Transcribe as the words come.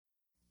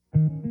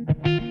Full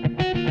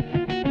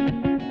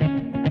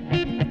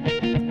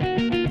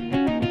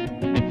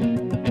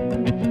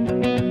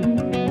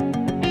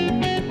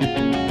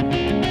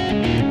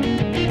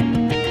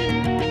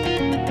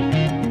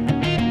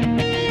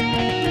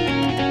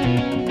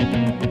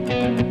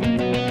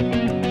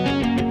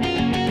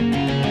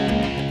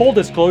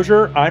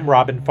disclosure, I'm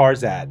Robin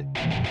Farzad.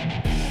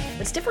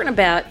 What's different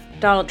about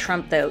Donald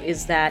Trump, though,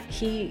 is that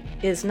he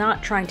is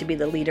not trying to be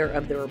the leader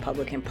of the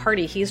Republican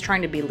Party. He's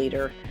trying to be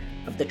leader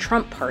of the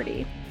Trump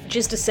Party, which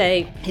is to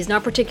say he's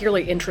not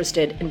particularly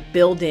interested in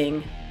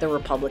building the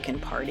Republican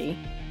Party,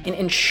 in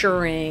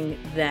ensuring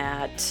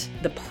that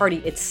the party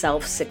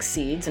itself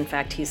succeeds. In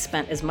fact, he's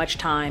spent as much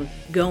time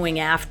going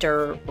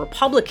after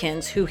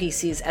Republicans who he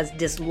sees as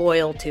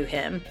disloyal to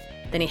him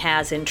than he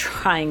has in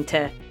trying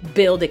to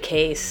build a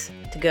case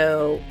to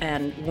go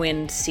and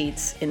win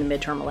seats in the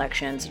midterm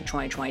elections in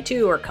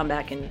 2022 or come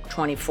back in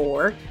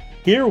 24.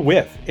 Here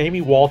with Amy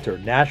Walter,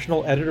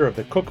 national editor of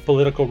the Cook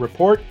Political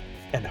Report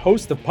and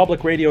host of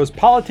Public Radio's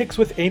Politics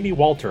with Amy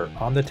Walter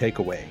on The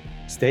Takeaway.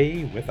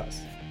 Stay with us.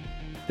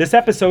 This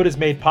episode is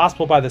made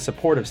possible by the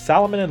support of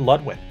Salomon &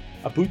 Ludwin,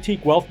 a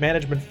boutique wealth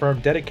management firm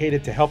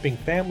dedicated to helping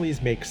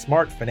families make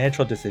smart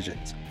financial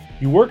decisions.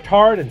 You worked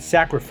hard and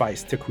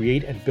sacrificed to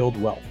create and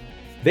build wealth.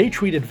 They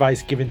treat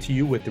advice given to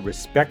you with the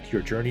respect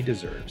your journey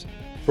deserves.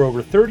 For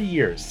over 30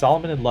 years,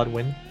 Salomon &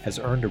 Ludwin has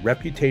earned a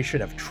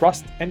reputation of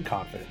trust and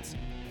confidence,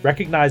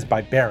 recognized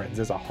by Barron's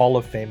as a Hall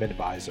of Fame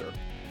advisor.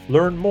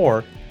 Learn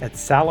more at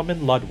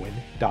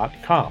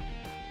salomonludwin.com.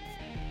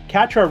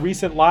 Catch our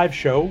recent live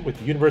show with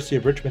the University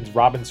of Richmond's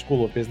Robbins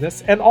School of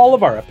Business and all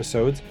of our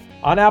episodes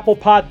on Apple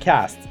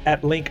Podcasts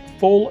at link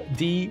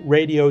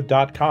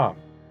fulldradio.com.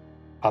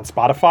 On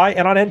Spotify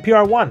and on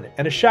NPR One,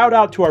 and a shout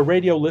out to our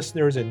radio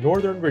listeners in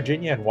Northern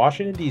Virginia and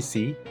Washington,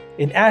 D.C.,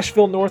 in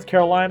Asheville, North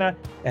Carolina,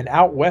 and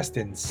out west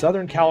in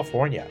Southern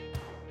California.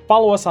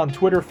 Follow us on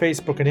Twitter,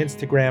 Facebook, and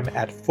Instagram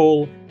at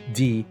Full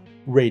D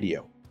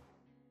Radio.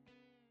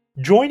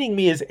 Joining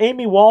me is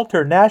Amy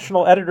Walter,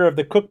 national editor of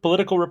the Cook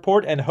Political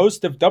Report and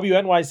host of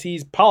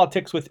WNYC's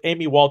Politics with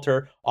Amy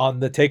Walter on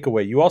The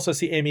Takeaway. You also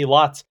see Amy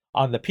lots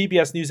on the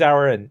PBS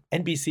NewsHour and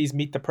NBC's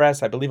Meet the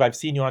Press. I believe I've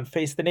seen you on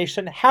Face the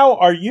Nation. How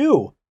are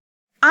you?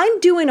 I'm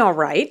doing all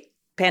right.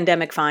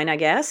 Pandemic fine, I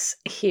guess,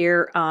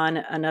 here on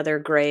another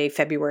gray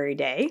February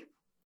day.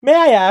 May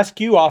I ask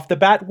you off the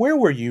bat, where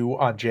were you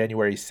on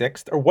January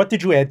 6th? Or what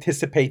did you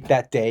anticipate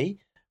that day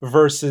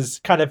versus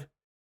kind of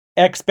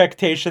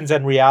expectations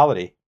and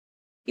reality?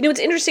 You know, it's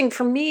interesting.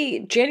 For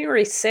me,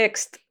 January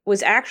 6th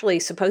was actually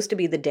supposed to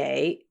be the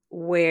day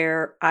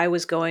where I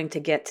was going to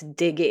get to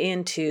dig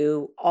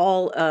into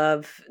all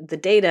of the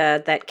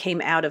data that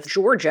came out of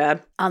Georgia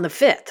on the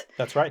 5th.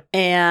 That's right.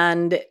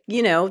 And,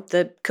 you know,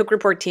 the Cook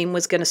Report team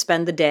was going to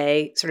spend the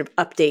day sort of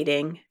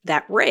updating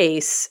that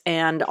race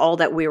and all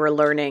that we were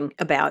learning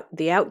about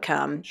the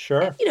outcome.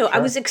 Sure. And, I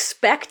was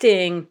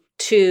expecting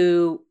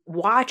to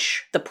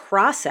watch the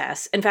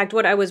process. In fact,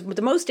 what I was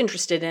the most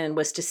interested in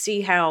was to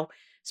see how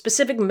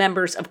specific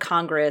members of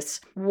Congress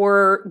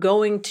were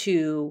going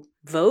to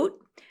vote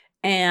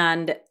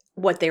and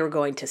what they were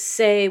going to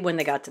say when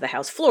they got to the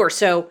House floor.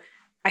 So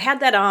I had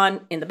that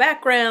on in the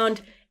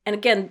background. And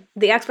again,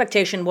 the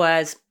expectation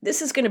was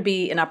this is going to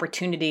be an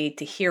opportunity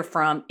to hear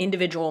from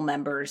individual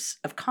members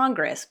of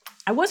Congress.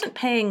 I wasn't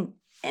paying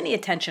any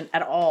attention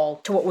at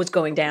all to what was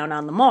going down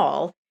on the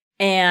Mall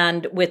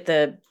and with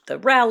the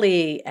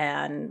rally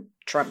and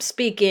Trump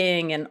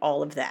speaking and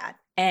all of that.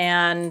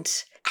 And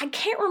I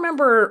can't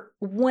remember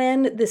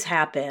when this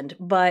happened,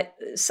 but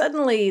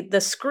suddenly the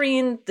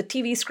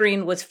TV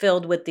screen was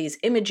filled with these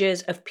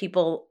images of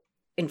people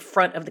in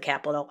front of the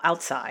Capitol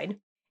outside.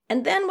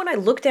 And then when I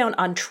looked down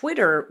on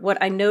Twitter, what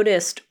I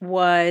noticed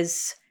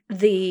was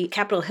the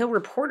Capitol Hill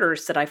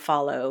reporters that I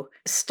follow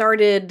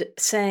started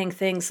saying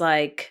things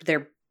like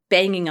they're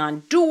banging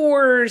on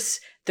doors,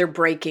 they're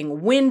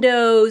breaking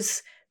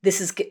windows,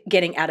 this is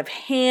getting out of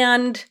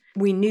hand.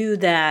 We knew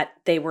that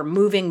they were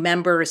moving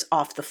members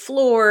off the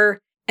floor.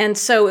 And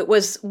so it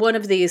was one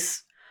of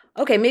these,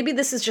 okay, maybe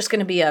this is just going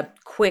to be a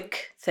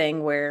quick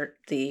thing where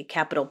the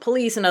Capitol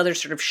Police and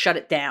others sort of shut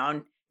it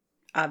down.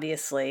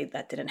 Obviously,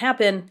 that didn't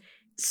happen.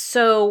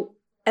 So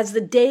as the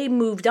day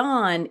moved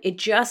on, it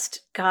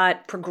just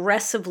got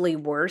progressively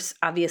worse,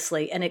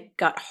 obviously, and it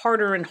got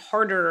harder and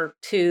harder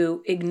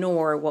to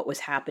ignore what was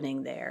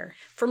happening there.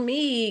 For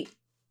me,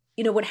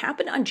 what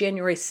happened on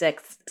January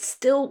 6th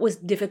still was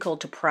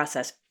difficult to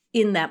process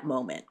in that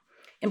moment.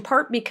 In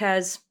part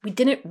because we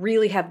didn't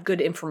really have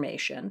good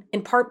information.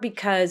 In part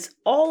because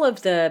all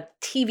of the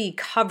TV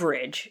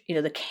coverage,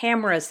 the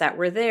cameras that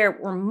were there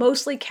were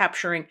mostly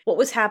capturing what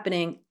was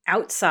happening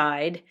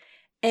outside.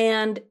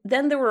 And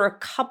then there were a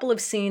couple of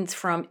scenes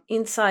from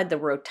inside the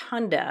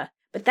rotunda,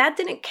 but that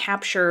didn't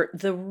capture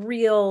the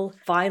real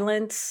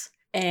violence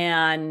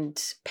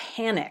and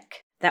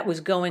panic that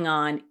was going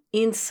on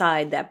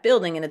inside that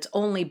building. And it's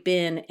only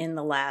been in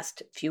the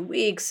last few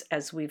weeks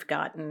as we've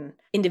gotten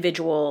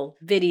individual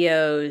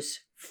videos,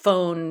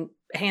 phone,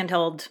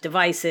 handheld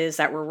devices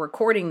that were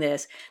recording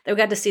this, that we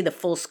got to see the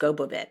full scope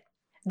of it.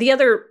 The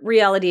other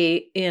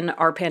reality in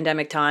our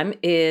pandemic time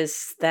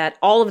is that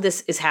all of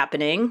this is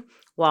happening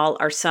while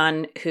our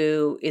son,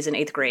 who is in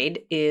 8th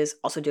grade, is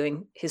also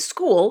doing his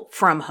school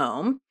from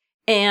home.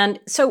 And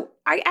so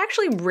I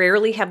actually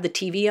rarely have the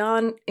TV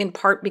on, in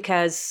part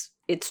because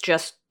it's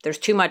just there's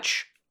too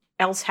much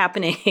else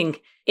happening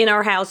in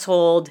our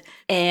household.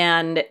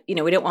 And,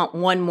 we don't want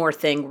one more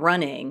thing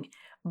running.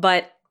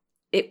 But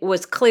it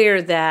was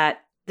clear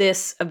that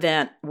this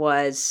event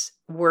was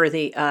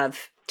worthy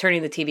of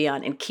turning the TV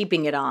on and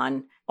keeping it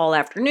on all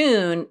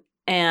afternoon.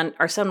 And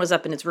our son was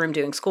up in his room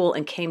doing school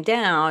and came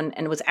down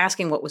and was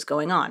asking what was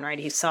going on, right?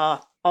 He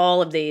saw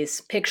all of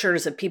these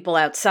pictures of people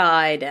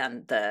outside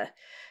and the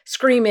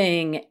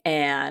screaming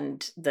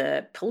and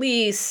the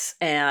police,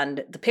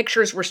 and the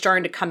pictures were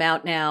starting to come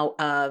out now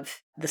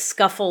of the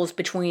scuffles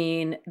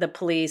between the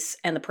police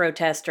and the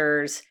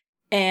protesters.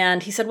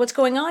 And he said, "What's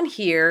going on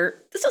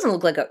here? This doesn't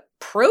look like a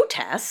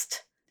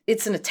protest.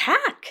 It's an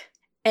attack."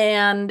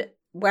 And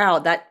wow,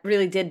 that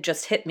really did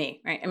just hit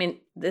me, right? I mean,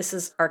 this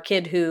is our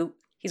kid who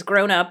he's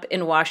grown up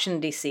in Washington,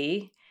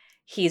 D.C.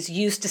 He's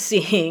used to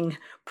seeing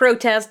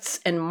protests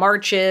and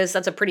marches.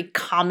 That's a pretty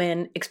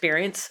common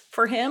experience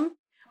for him.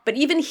 But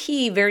even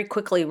he very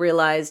quickly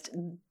realized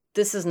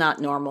this is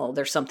not normal.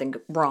 There's something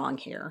wrong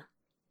here.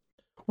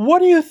 What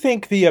do you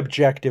think the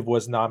objective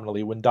was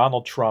nominally when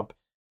Donald Trump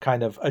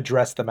kind of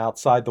addressed them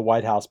outside the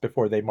White House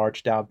before they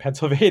marched down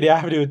Pennsylvania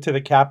Avenue to the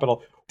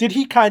Capitol? Did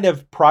he kind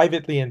of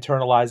privately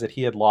internalize that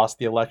he had lost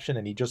the election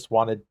and he just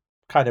wanted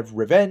kind of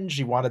revenge?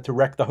 He wanted to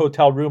wreck the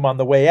hotel room on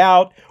the way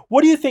out?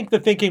 What do you think the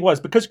thinking was?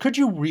 Because could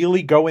you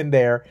really go in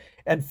there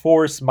and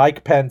force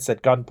Mike Pence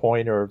at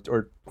gunpoint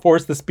or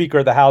force the Speaker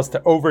of the House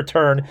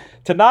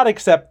to not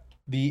accept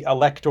the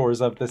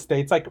electors of the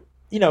states? Like,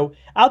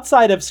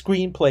 outside of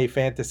screenplay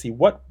fantasy,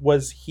 what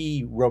was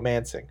he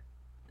romancing?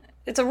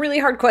 It's a really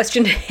hard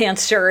question to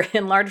answer,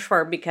 in large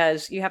part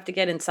because you have to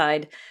get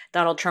inside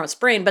Donald Trump's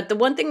brain. But the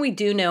one thing we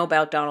do know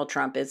about Donald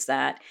Trump is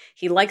that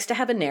he likes to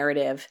have a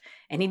narrative,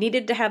 and he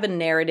needed to have a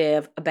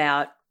narrative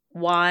about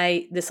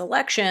why this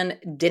election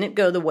didn't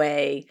go the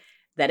way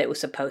that it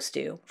was supposed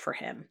to for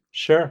him.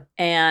 Sure.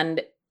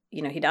 And,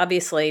 he'd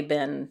obviously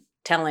been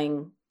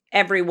telling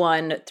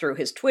everyone through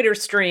his Twitter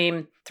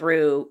stream,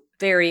 through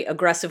very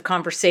aggressive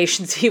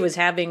conversations he was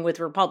having with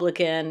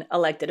Republican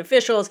elected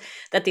officials,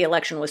 that the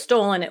election was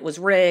stolen, it was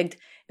rigged,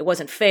 it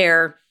wasn't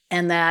fair,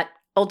 and that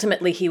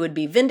ultimately he would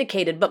be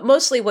vindicated. But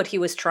mostly what he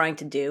was trying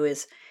to do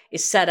is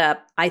set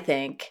up, I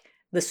think,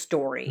 the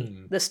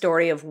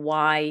story of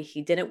why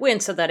he didn't win,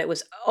 so that it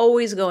was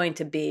always going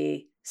to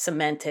be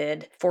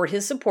cemented for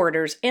his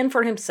supporters and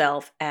for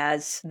himself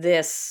as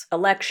this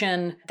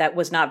election that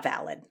was not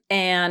valid.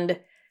 And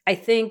I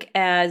think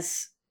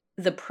as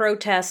the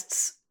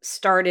protests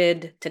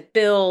started to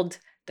build,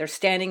 they're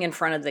standing in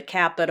front of the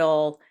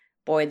Capitol.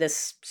 Boy,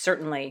 this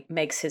certainly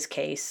makes his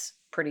case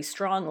pretty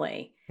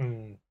strongly.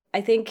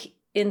 I think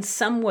in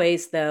some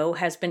ways, though,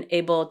 has been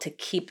able to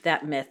keep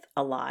that myth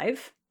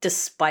alive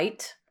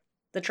despite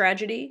the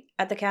tragedy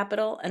at the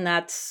Capitol. And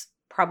that's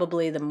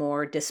probably the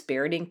more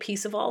dispiriting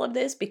piece of all of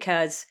this,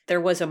 because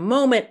there was a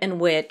moment in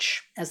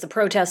which, as the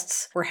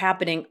protests were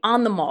happening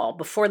on the Mall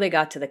before they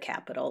got to the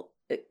Capitol,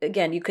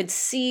 again, you could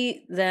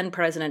see then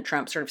President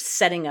Trump sort of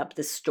setting up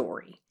this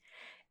story,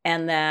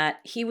 and that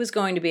he was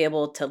going to be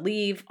able to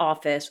leave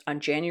office on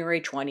January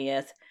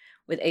 20th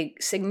with a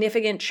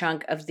significant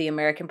chunk of the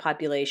American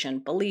population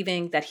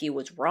believing that he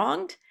was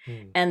wronged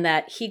and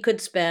that he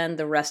could spend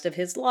the rest of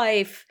his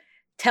life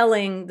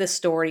telling this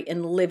story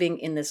and living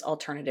in this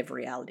alternative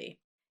reality.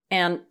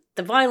 And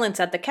the violence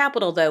at the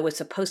Capitol, though, was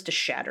supposed to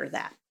shatter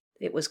that.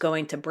 It was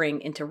going to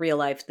bring into real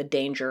life the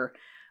danger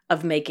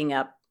of making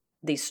up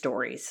these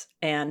stories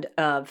and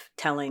of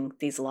telling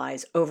these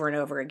lies over and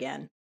over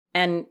again.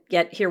 And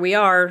yet here we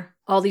are,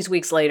 all these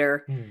weeks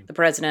later. The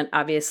president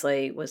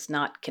obviously was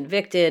not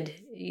convicted.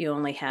 You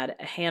only had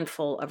a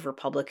handful of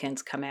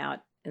Republicans come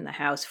out in the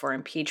House for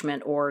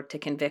impeachment or to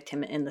convict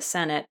him in the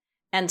Senate.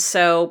 And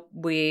so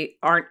we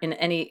aren't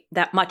in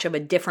that much of a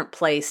different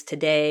place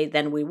today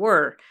than we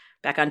were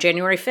back on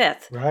January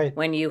 5th, right,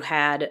 when you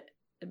had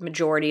a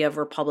majority of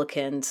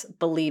Republicans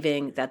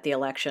believing that the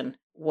election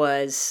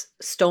was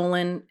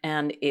stolen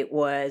and it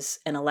was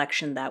an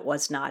election that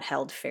was not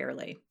held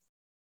fairly.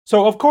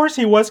 So, of course,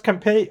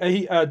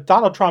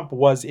 Donald Trump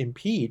was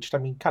impeached. I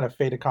mean, kind of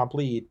fait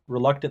accompli,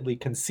 reluctantly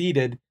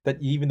conceded that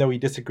even though he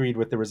disagreed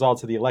with the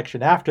results of the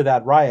election after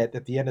that riot,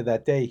 at the end of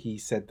that day, he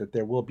said that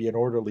there will be an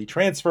orderly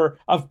transfer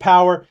of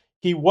power.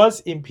 He was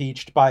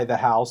impeached by the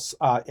House,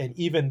 and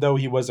even though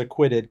he was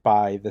acquitted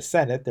by the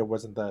Senate, there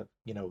wasn't the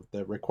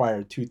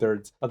required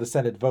 2/3 of the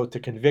Senate vote to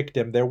convict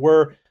him. There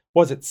were,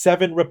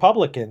 7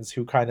 Republicans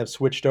who kind of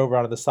switched over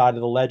onto the side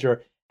of the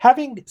ledger.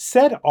 Having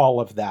said all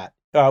of that,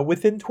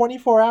 within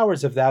 24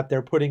 hours of that,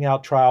 they're putting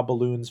out trial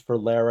balloons for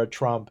Lara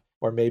Trump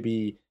or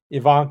maybe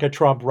Ivanka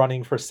Trump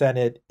running for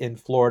Senate in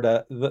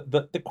Florida.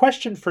 The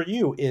question for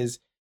you is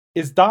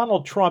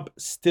Donald Trump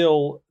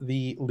still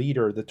the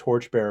leader, the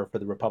torchbearer for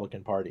the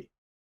Republican Party?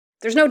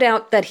 There's no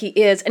doubt that he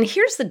is. And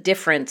here's the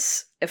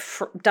difference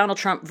for Donald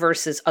Trump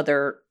versus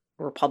other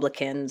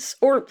Republicans,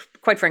 or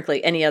quite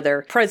frankly, any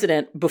other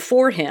president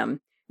before him,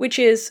 which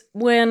is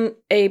when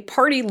a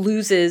party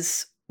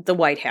loses the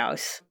White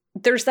House,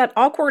 there's that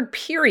awkward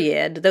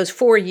period, those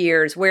 4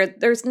 years, where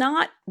there's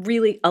not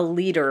really a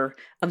leader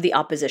of the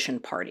opposition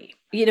party.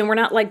 We're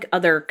not like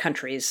other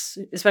countries,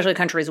 especially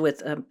countries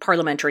with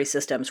parliamentary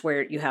systems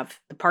where you have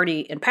the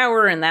party in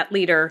power and that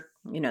leader,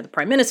 the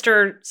prime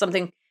minister,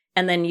 something,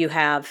 and then you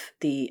have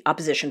the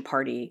opposition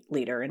party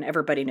leader, and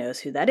everybody knows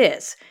who that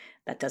is.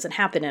 That doesn't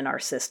happen in our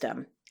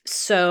system.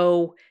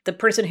 So the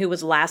person who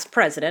was last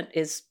president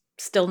is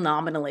still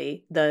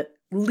nominally the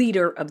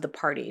leader of the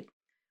party.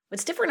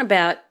 What's different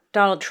about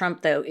Donald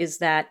Trump, though, is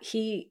that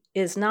he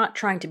is not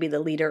trying to be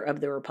the leader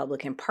of the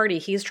Republican Party.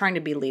 He's trying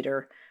to be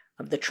leader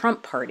of the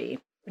Trump Party,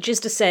 which is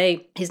to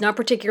say he's not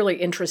particularly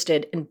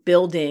interested in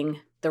building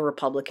the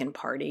Republican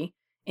Party,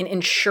 in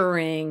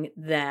ensuring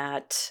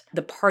that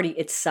the party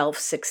itself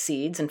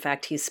succeeds. In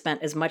fact, he's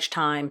spent as much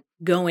time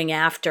going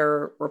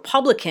after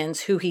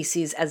Republicans who he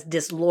sees as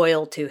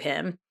disloyal to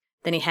him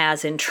than he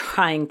has in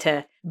trying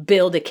to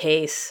build a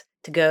case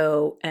to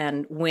go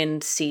and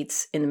win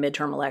seats in the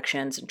midterm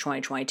elections in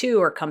 2022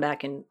 or come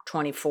back in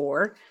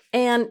 24.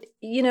 And,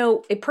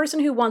 a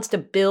person who wants to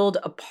build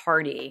a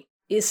party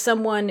is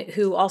someone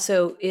who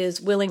also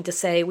is willing to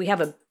say, we have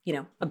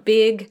a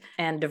big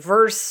and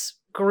diverse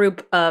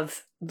group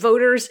of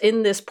voters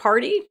in this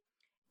party,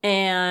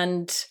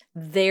 and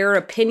their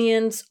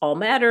opinions all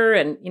matter.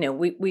 And,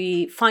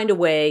 we find a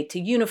way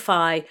to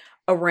unify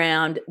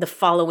around the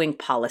following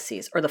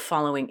policies or the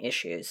following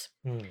issues.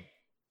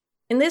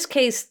 In this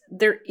case,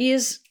 there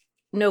is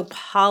no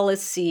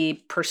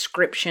policy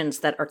prescriptions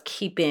that are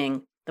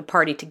keeping the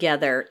party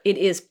together. It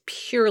is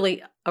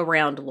purely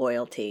around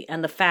loyalty.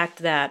 And the fact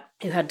that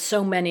you had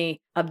so many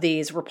of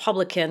these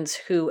Republicans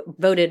who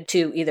voted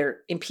to either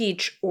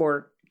impeach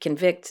or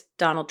convict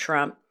Donald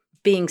Trump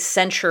being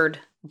censured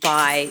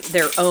by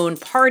their own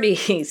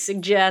party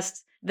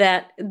suggests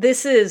that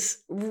this is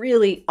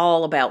really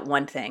all about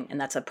one thing, and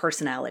that's a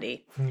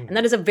personality. And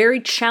that is a very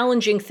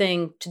challenging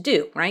thing to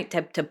do, right?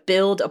 To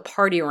build a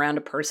party around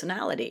a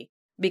personality,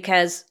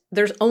 because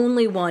there's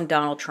only one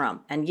Donald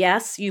Trump. And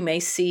yes, you may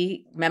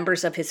see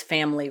members of his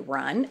family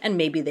run, and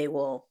maybe they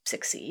will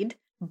succeed.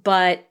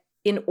 But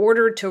in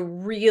order to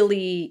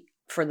really,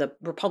 for the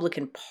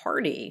Republican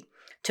Party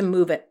to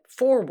move it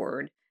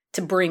forward,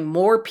 to bring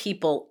more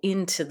people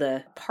into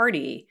the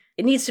party,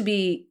 it needs to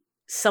be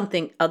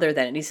something other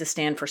than, it needs to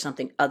stand for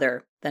something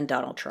other than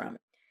Donald Trump.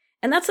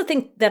 And that's the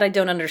thing that I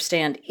don't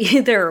understand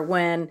either,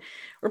 when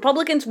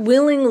Republicans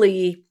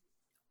willingly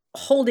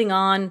holding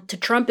on to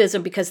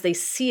Trumpism because they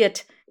see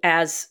it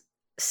as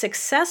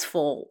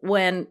successful.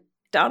 When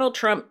Donald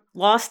Trump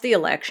lost the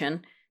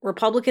election,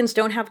 Republicans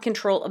don't have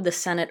control of the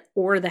Senate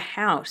or the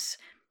House.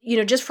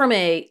 Just from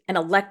an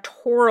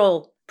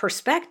electoral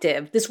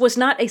perspective, this was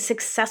not a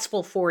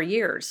successful 4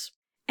 years.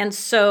 And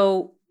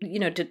so,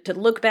 to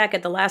look back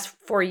at the last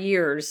 4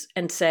 years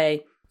and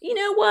say, you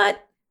know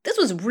what, this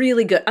was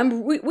really good.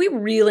 We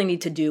really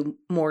need to do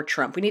more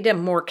Trump. We need to have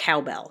more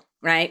cowbell,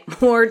 right?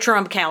 More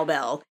Trump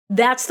cowbell.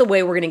 That's the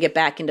way we're going to get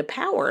back into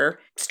power.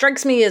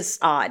 Strikes me as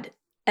odd.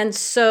 And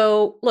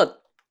so,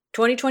 look,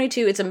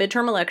 2022, it's a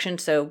midterm election,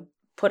 so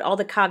put all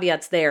the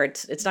caveats there.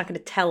 It's not going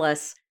to tell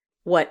us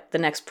what the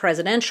next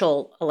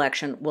presidential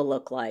election will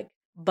look like.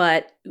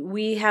 But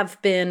we have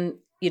been,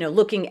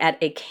 looking at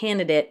a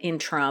candidate in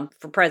Trump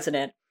for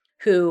president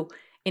who,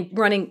 in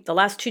running the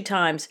last 2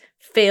 times,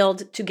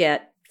 failed to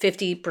get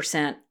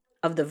 50%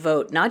 of the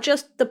vote, not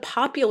just the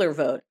popular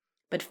vote,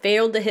 but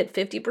failed to hit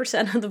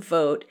 50% of the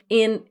vote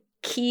in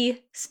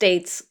key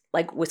states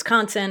like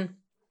Wisconsin,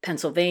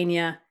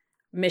 Pennsylvania,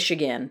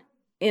 Michigan,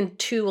 in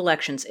 2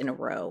 elections in a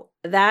row.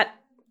 That,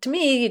 to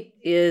me,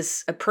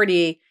 is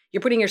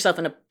you're putting yourself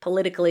in a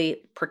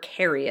politically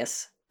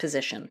precarious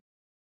position.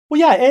 Well,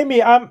 yeah,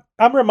 Amy, I'm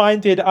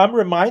reminded,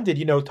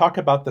 talk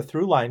about the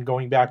through line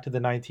going back to the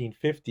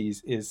 1950s,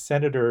 is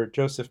Senator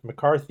Joseph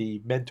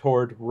McCarthy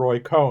mentored Roy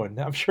Cohn.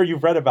 I'm sure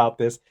you've read about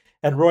this.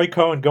 And Roy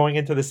Cohn, going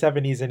into the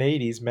 70s and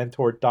 80s,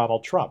 mentored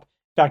Donald Trump.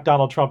 In fact,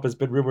 Donald Trump has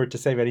been rumored to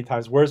say many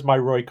times, "Where's my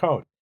Roy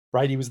Cohn?"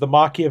 Right? He was the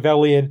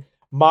Machiavellian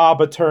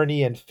mob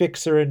attorney and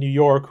fixer in New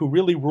York who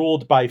really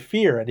ruled by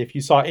fear. And if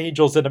you saw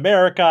Angels in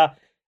America,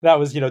 that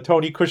was,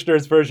 Tony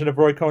Kushner's version of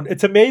Roy Cohn.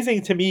 It's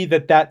amazing to me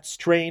that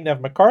strain of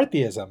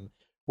McCarthyism,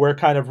 where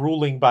kind of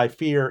ruling by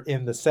fear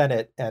in the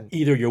Senate, and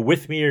either you're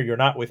with me or you're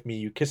not with me,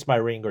 you kiss my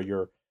ring or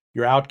you're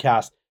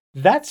outcast,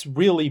 that's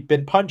really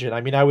been pungent. I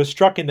mean, I was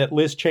struck in that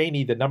Liz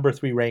Cheney, the number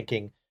 3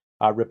 ranking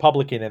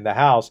Republican in the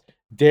House,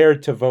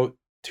 dared to vote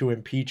to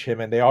impeach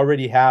him. And they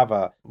already have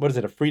a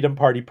Freedom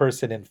Party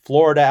person in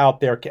Florida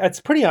out there.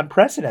 It's pretty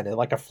unprecedented,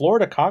 like a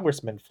Florida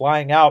congressman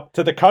flying out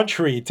to the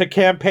country to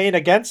campaign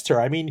against her.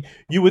 I mean,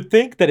 you would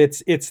think that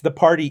it's the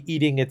party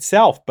eating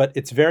itself, but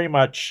it's very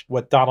much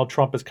what Donald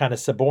Trump has kind of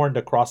suborned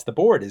across the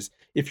board is,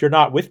 if you're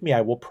not with me,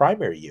 I will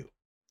primary you.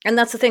 And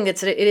that's the thing.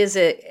 It is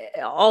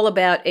all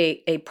about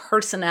a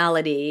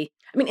personality.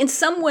 I mean, in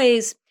some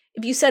ways,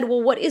 if you said,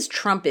 well, what is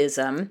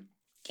Trumpism?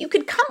 You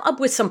could come up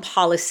with some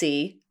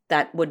policy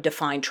that would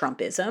define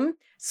Trumpism.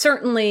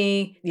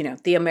 Certainly,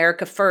 the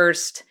America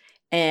First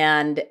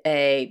and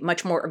a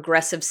much more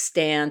aggressive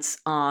stance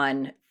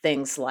on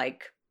things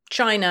like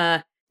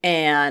China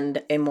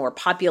and a more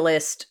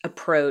populist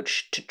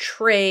approach to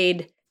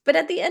trade. But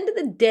at the end of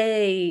the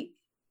day,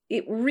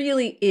 it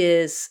really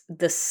is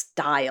the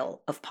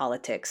style of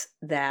politics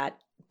that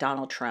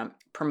Donald Trump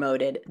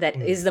promoted that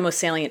is the most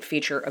salient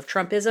feature of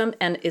Trumpism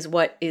and is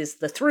what is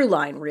the through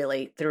line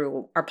really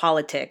through our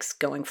politics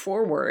going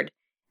forward.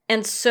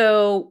 And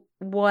so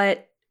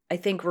what I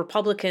think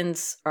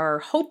Republicans are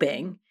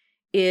hoping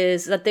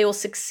is that they will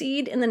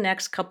succeed in the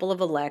next couple of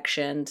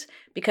elections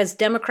because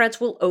Democrats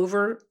will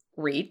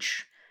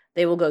overreach.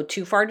 They will go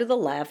too far to the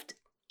left,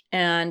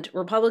 and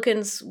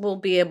Republicans will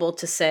be able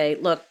to say,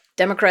 look,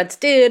 Democrats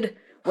did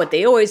what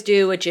they always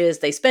do, which is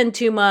they spend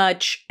too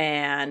much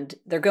and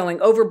they're going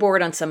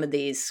overboard on some of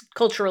these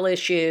cultural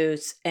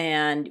issues,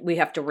 and we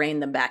have to rein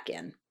them back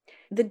in.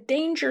 The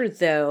danger,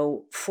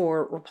 though,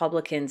 for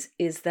Republicans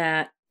is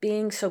that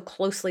being so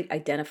closely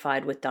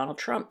identified with Donald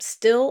Trump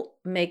still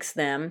makes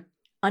them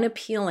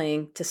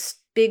unappealing to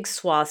big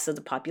swaths of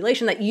the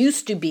population that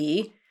used to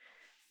be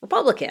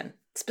Republican,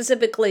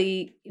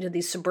 specifically,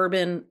 these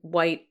suburban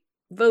white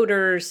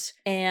voters.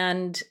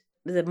 And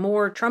the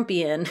more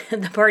Trumpian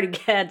the party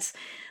gets,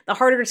 the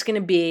harder it's going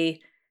to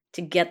be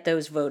to get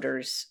those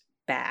voters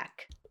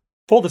back.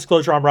 Full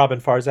disclosure, I'm Robin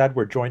Farzad.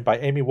 We're joined by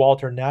Amy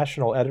Walter,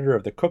 national editor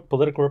of the Cook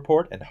Political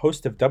Report and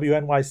host of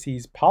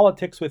WNYC's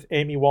Politics with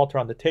Amy Walter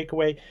on The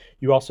Takeaway.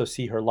 You also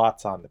see her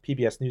lots on the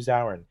PBS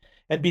NewsHour and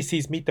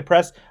NBC's Meet the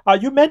Press.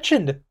 You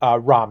mentioned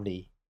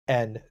Romney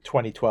and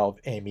 2012,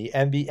 Amy,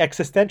 and the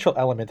existential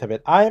element of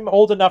it. I'm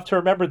old enough to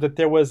remember that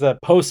there was a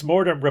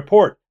post-mortem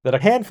report that a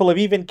handful of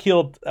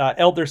even-keeled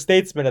elder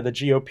statesmen of the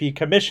GOP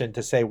commissioned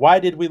to say, why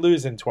did we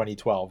lose in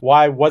 2012?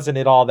 Why wasn't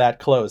it all that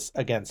close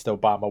against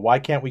Obama? Why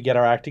can't we get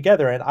our act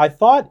together? And I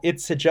thought it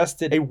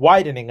suggested a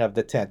widening of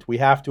the tent. We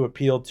have to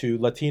appeal to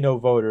Latino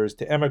voters,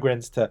 to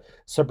immigrants, to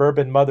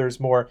suburban mothers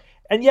more.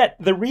 And yet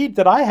the read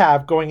that I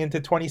have going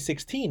into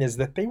 2016 is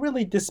that they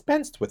really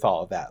dispensed with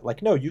all of that.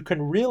 Like, no, you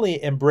can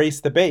really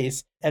embrace the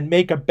base and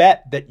make a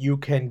bet that you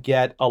can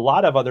get a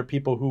lot of other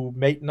people who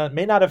may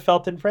not have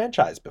felt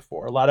enfranchised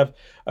before, a lot of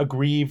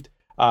aggrieved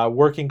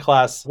working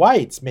class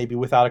whites, maybe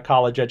without a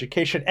college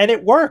education. And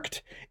it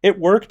worked. It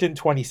worked in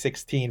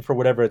 2016 for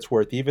whatever it's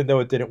worth, even though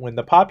it didn't win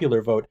the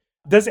popular vote.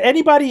 Does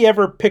anybody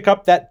ever pick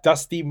up that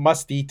dusty,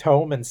 musty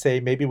tome and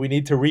say, maybe we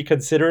need to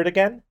reconsider it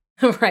again?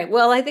 Right.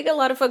 Well, I think a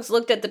lot of folks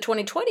looked at the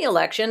 2020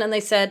 election and they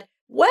said,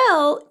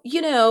 well,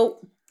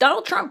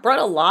 Donald Trump brought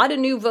a lot of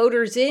new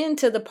voters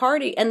into the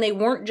party, and they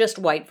weren't just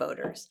white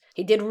voters.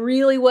 He did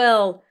really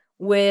well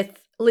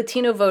with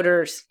Latino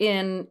voters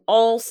in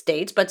all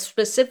states, but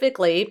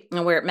specifically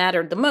where it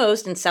mattered the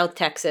most in South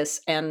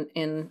Texas and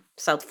in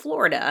South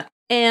Florida.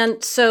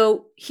 And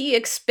so he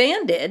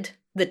expanded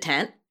the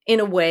tent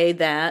in a way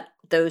that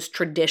those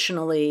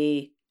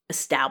traditionally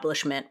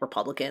establishment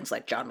Republicans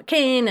like John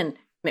McCain and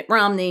Mitt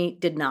Romney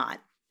did not.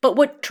 But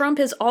what Trump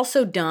has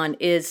also done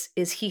is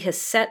he has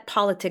set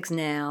politics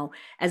now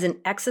as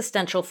an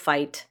existential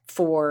fight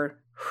for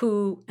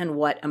who and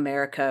what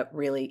America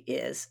really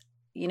is.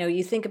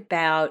 You think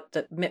about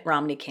the Mitt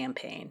Romney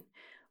campaign,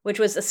 which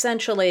was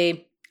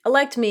essentially,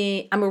 elect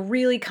me, I'm a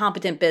really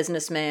competent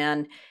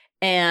businessman,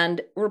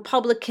 and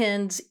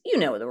Republicans,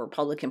 the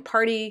Republican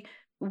Party,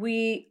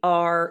 we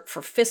are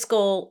for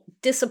fiscal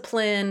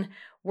discipline.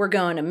 We're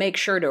going to make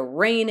sure to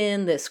rein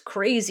in this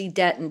crazy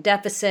debt and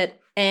deficit.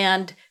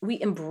 And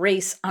we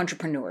embrace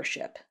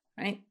entrepreneurship,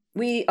 right?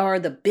 We are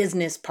the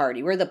business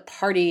party. We're the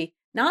party,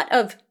 not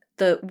of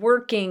the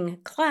working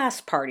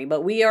class party,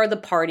 but we are the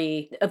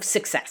party of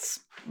success.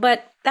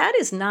 But that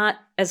is not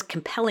as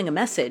compelling a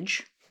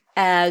message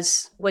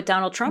as what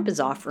Donald Trump is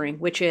offering,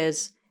 which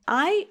is,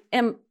 I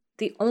am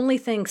the only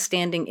thing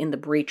standing in the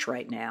breach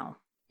right now.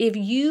 If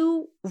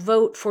you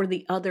vote for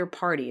the other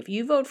party, if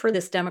you vote for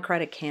this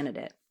Democratic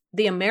candidate,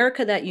 the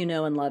America that you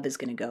know and love is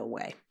going to go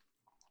away.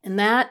 And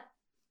that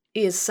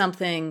is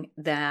something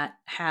that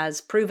has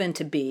proven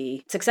to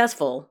be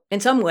successful in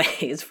some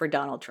ways for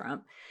Donald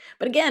Trump.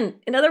 But again,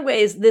 in other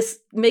ways, this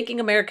making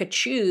America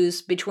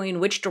choose between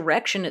which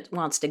direction it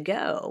wants to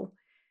go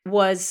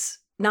was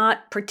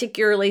not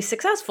particularly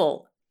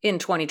successful in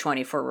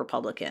 2020 for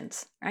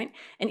Republicans, right?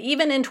 And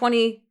even in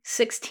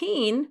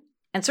 2016,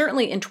 and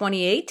certainly in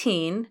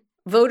 2018,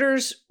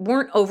 voters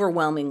weren't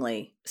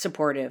overwhelmingly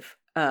supportive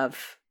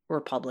of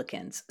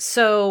Republicans.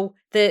 So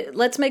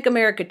let's make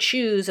America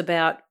choose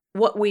about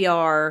what we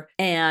are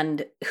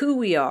and who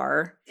we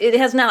are. It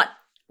has not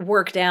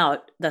worked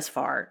out thus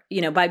far,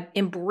 by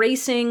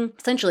embracing,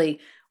 essentially,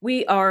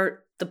 we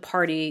are the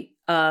party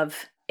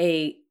of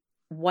a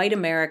white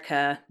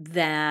America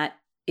that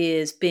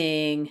is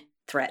being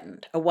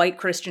threatened, a white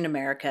Christian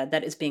America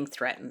that is being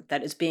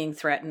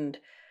threatened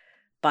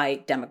by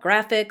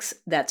demographics,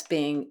 that's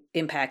being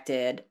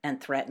impacted and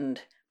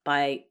threatened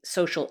by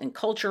social and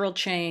cultural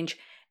change.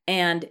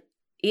 And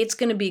it's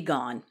going to be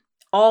gone.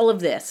 All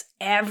of this,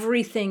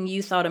 everything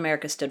you thought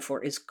America stood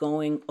for is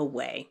going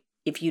away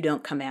if you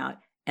don't come out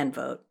and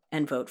vote.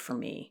 and vote for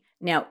me.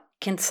 Now,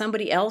 can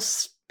somebody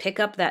else pick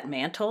up that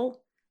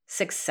mantle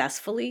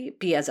successfully,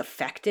 be as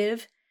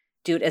effective,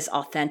 do it as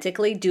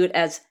authentically, do it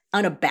as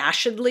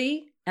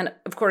unabashedly? And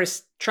of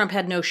course, Trump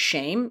had no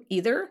shame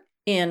either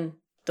in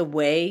the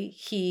way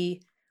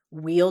he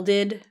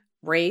wielded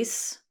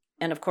race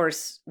and, of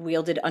course,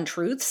 wielded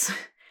untruths.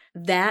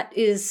 That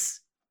is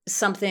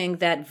something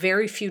that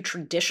very few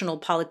traditional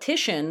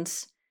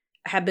politicians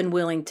have been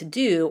willing to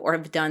do or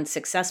have done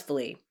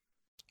successfully.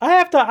 I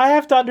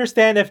have to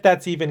understand if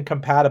that's even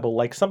compatible.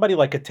 Like somebody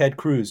like a Ted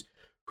Cruz,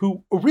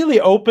 who really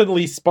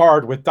openly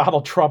sparred with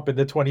Donald Trump in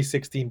the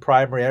 2016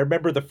 primary. I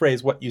remember the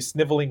phrase, "What, you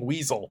sniveling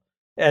weasel,"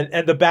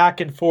 and the back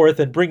and forth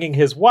and bringing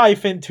his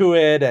wife into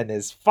it and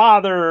his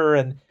father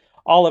and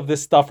all of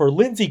this stuff. Or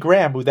Lindsey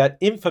Graham, who that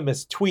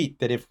infamous tweet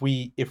that if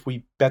we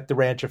bet the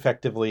ranch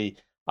effectively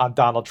on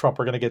Donald Trump,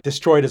 we're going to get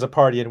destroyed as a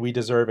party and we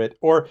deserve it.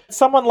 Or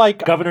someone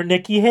like Governor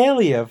Nikki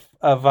Haley of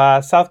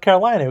South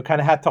Carolina, who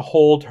kind of had to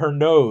hold her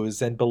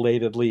nose and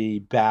belatedly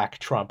back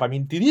Trump. I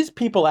mean, do these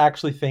people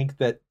actually think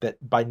that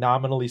by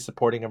nominally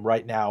supporting him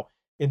right now,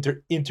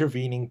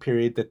 intervening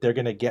period, that they're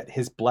going to get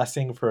his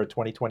blessing for a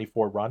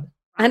 2024 run?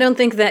 I don't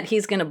think that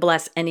he's going to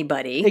bless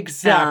anybody.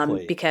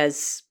 Exactly.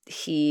 Because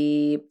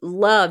he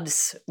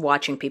loves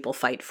watching people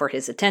fight for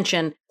his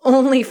attention,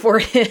 only for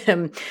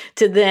him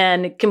to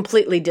then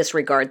completely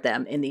disregard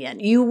them in the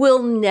end. You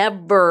will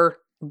never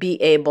be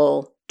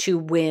able to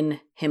win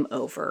him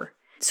over.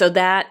 So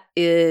that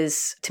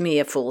is, to me,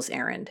 a fool's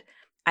errand.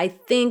 I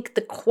think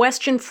the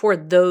question for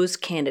those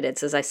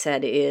candidates, as I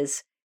said,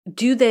 is,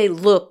 do they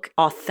look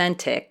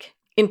authentic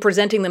in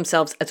presenting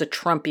themselves as a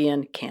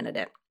Trumpian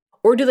candidate?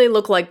 Or do they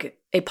look like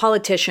a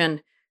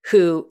politician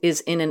who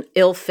is in an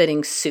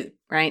ill-fitting suit,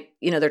 right?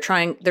 You know, they're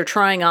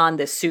trying on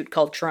this suit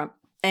called Trump,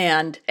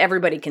 and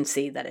everybody can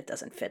see that it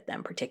doesn't fit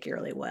them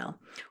particularly well.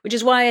 Which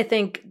is why I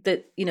think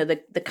that, you know,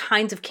 the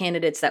kinds of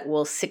candidates that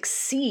will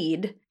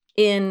succeed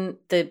in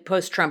the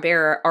post-Trump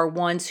era are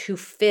ones who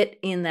fit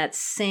in that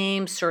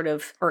same sort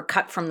of, or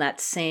cut from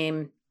that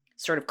same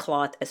sort of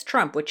cloth as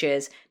Trump, which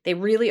is they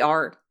really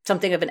are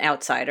something of an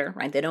outsider,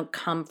 right? They don't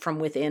come from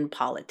within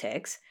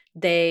politics.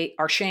 They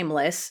are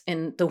shameless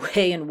in the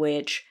way in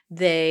which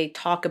they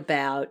talk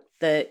about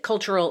the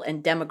cultural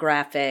and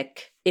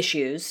demographic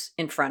issues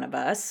in front of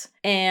us,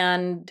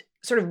 and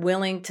sort of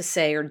willing to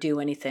say or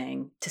do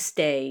anything to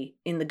stay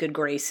in the good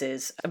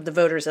graces of the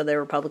voters of the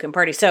Republican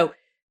Party. So,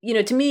 you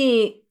know, to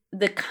me,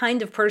 the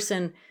kind of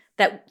person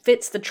that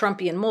fits the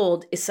Trumpian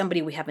mold is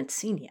somebody we haven't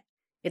seen yet.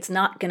 It's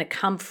not going to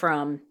come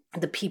from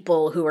the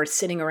people who are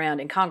sitting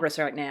around in Congress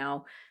right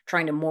now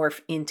trying to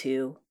morph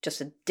into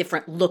just a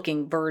different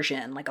looking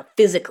version, like a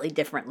physically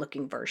different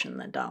looking version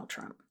than Donald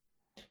Trump.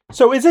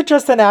 So is it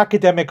just an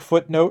academic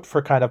footnote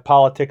for kind of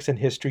politics and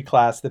history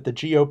class that the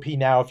GOP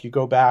now, if you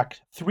go back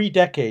 3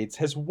 decades,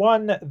 has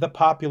won the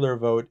popular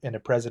vote in a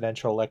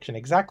presidential election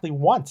exactly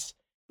once,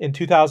 in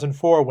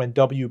 2004 when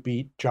W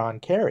beat John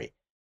Kerry?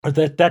 Or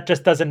that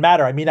just doesn't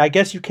matter? I mean, I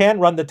guess you can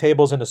run the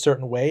tables in a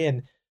certain way,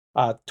 and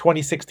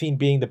 2016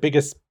 being the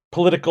biggest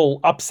political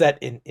upset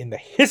in the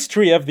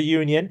history of the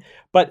union.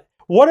 But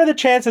what are the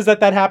chances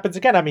that happens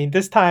again? I mean,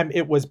 this time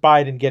it was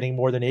Biden getting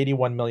more than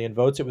 81 million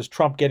votes. It was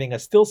Trump getting a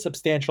still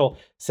substantial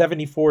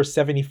 74,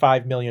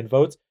 75 million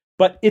votes.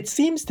 But it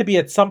seems to be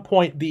at some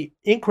point the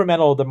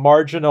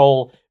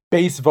marginal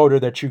base voter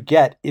that you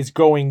get is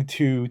going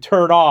to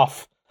turn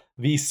off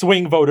the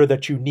swing voter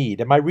that you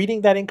need. Am I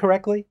reading that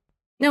incorrectly?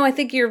 No, I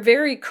think you're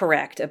very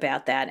correct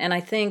about that. And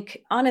I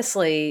think,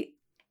 honestly,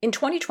 in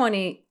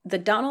 2020, the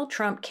Donald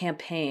Trump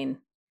campaign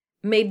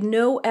made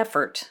no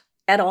effort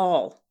at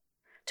all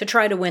to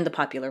try to win the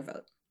popular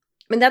vote.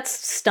 I mean, that's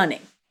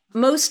stunning.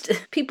 Most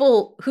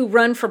people who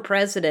run for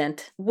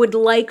president would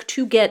like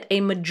to get a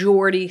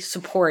majority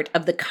support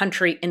of the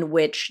country in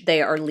which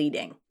they are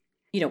leading.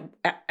 You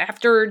know,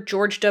 after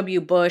George W.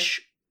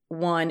 Bush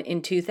won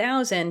in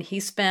 2000, he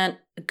spent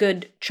a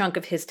good chunk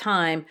of his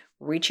time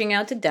reaching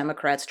out to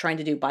Democrats, trying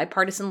to do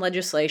bipartisan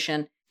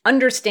legislation,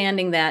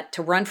 understanding that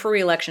to run for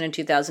re-election in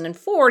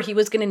 2004, he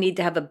was going to need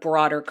to have a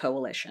broader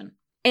coalition.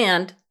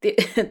 And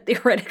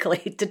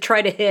theoretically, to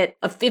try to hit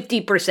a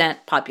 50%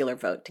 popular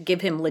vote, to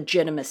give him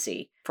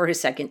legitimacy for his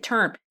second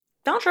term.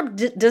 Donald Trump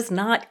does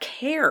not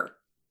care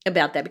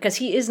about that because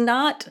he is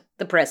not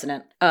the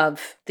president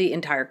of the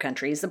entire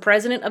country. He's the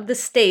president of the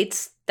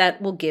states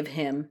that will give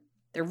him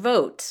their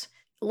votes.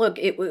 Look,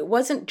 it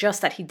wasn't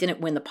just that he didn't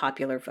win the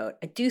popular vote.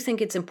 I do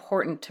think it's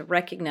important to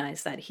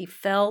recognize that he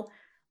fell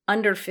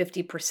under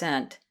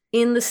 50%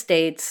 in the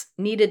states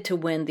needed to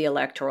win the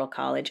Electoral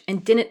College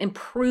and didn't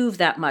improve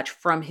that much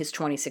from his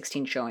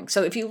 2016 showing.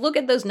 So if you look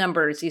at those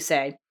numbers, you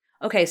say,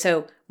 okay,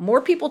 so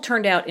more people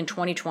turned out in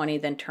 2020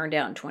 than turned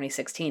out in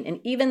 2016. And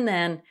even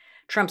then,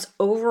 Trump's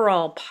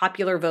overall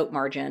popular vote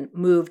margin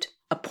moved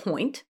a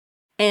point.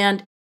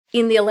 And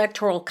in the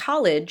Electoral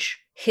College,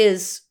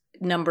 his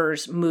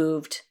numbers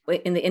moved,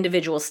 in the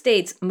individual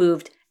states,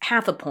 moved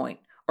half a point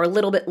or a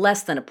little bit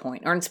less than a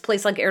point. Or in a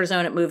place like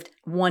Arizona, it moved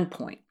 1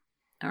 point.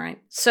 All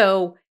right.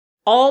 So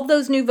all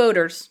those new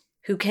voters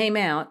who came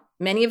out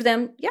Many of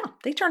them, yeah,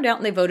 they turned out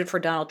and they voted for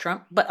Donald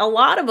Trump, but a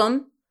lot of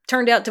them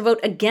turned out to vote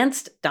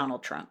against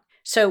Donald Trump.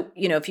 So,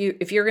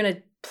 if you're going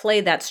to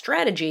play that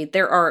strategy,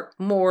 there are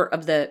more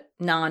of the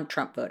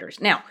non-Trump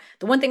voters. Now,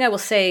 the one thing I will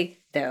say,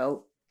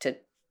 though, to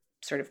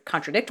sort of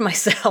contradict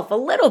myself a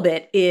little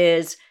bit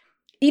is,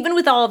 even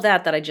with all of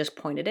that I just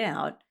pointed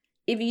out,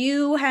 if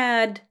you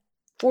had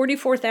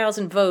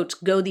 44,000 votes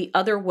go the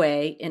other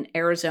way in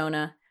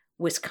Arizona,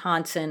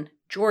 Wisconsin,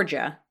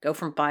 Georgia, go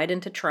from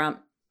Biden to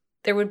Trump,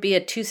 there would be a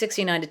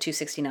 269 to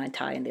 269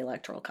 tie in the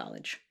Electoral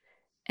College.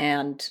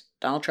 And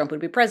Donald Trump would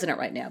be president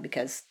right now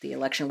because the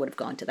election would have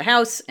gone to the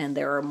House and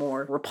there are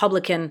more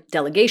Republican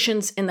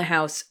delegations in the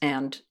House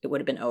and it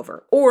would have been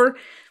over. Or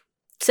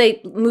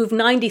say move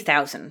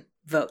 90,000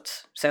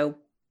 votes. So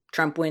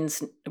Trump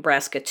wins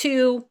Nebraska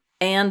 2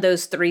 and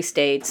those 3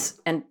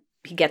 states, and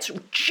he gets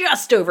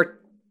just over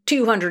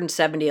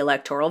 270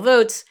 electoral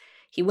votes.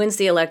 He wins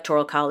the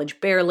Electoral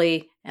College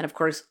barely, and of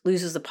course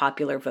loses the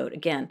popular vote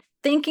again.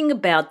 Thinking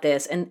about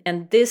this,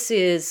 and this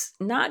is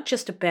not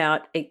just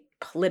about a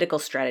political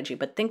strategy,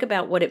 but think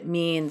about what it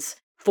means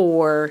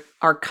for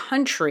our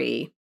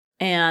country,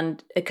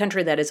 and a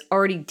country that is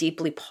already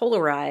deeply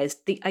polarized,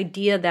 the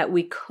idea that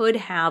we could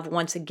have,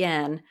 once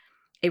again,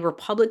 a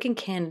Republican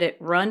candidate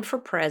run for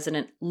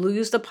president,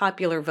 lose the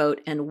popular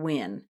vote, and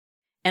win.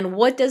 And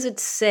what does it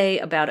say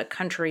about a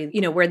country,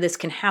 where this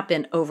can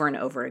happen over and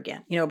over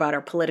again, about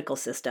our political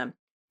system?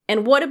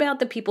 And what about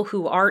the people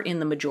who are in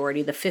the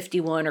majority, the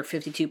 51 or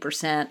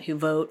 52% who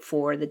vote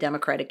for the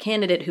Democratic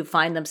candidate, who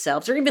find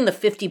themselves, or even the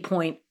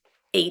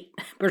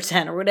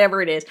 50.8% or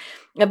whatever it is,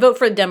 vote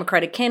for the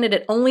Democratic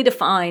candidate only to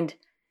find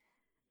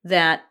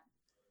that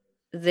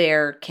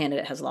their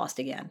candidate has lost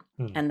again,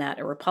 and that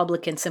a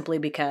Republican, simply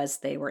because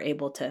they were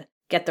able to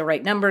get the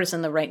right numbers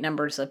and the right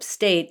numbers of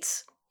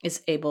states,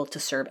 is able to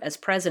serve as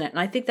president. And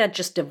I think that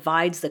just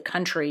divides the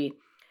country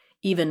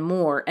even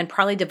more, and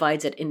probably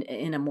divides it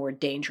in a more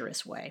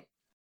dangerous way.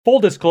 Full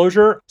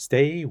disclosure,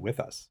 stay with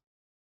us.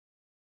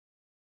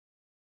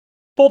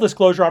 Full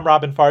disclosure, I'm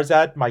Robin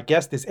Farzad. My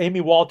guest is Amy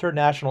Walter,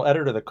 national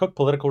editor of the Cook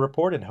Political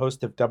Report and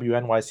host of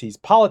WNYC's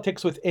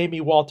Politics with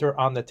Amy Walter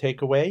on the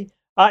Takeaway.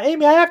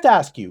 Amy, I have to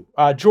ask you,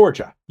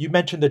 Georgia. You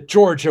mentioned that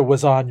Georgia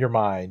was on your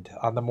mind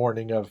on the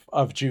morning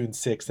of June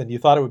 6th, and you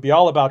thought it would be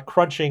all about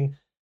crunching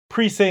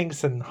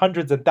precincts and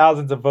hundreds and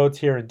thousands of votes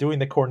here and doing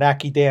the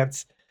Kornacki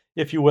dance,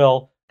 if you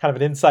will. Kind of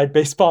an inside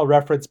baseball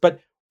reference, but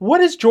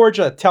what is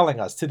Georgia telling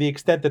us to the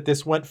extent that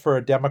this went for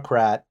a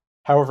Democrat,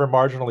 however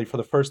marginally, for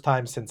the first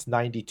time since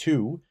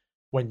 92,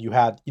 when you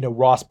had,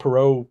 Ross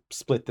Perot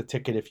split the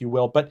ticket, if you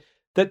will, but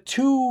the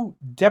 2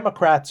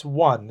 Democrats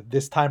won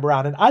this time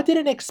around, and I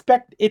didn't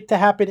expect it to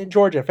happen in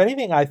Georgia. If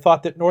anything, I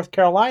thought that North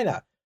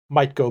Carolina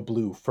might go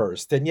blue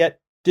first, and yet,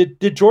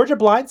 did Georgia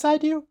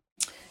blindside you?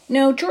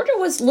 No, Georgia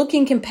was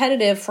looking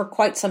competitive for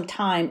quite some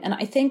time, and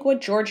I think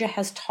what Georgia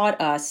has taught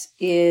us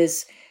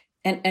is,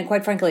 and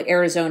quite frankly,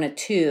 Arizona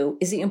too,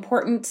 is the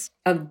importance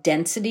of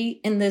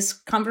density in this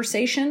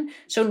conversation.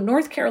 So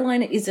North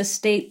Carolina is a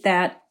state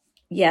that,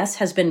 yes,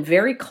 has been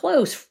very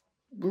close.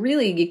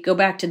 Really, you go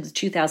back to the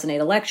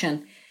 2008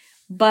 election,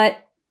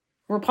 but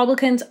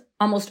Republicans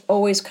almost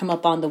always come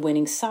up on the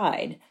winning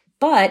side.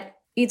 But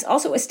it's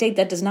also a state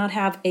that does not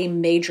have a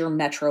major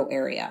metro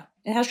area.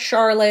 It has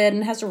Charlotte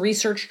and has a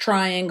Research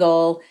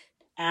Triangle,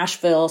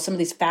 Asheville, some of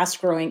these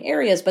fast-growing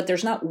areas, but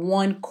there's not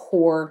one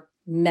core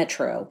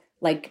metro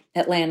like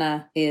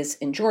Atlanta is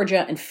in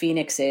Georgia and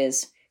Phoenix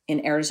is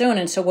in Arizona.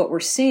 And so what we're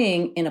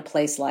seeing in a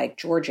place like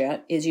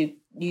Georgia is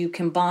you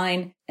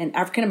combine an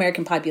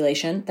African-American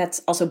population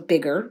that's also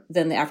bigger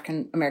than the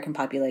African-American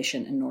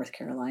population in North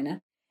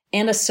Carolina,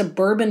 and a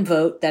suburban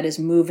vote that is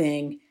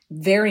moving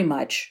very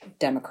much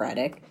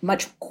Democratic,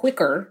 much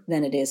quicker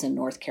than it is in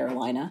North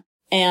Carolina.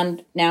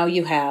 And now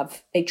you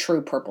have a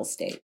true purple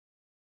state.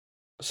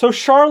 So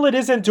Charlotte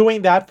isn't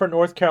doing that for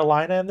North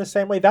Carolina in the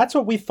same way. That's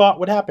what we thought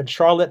would happen.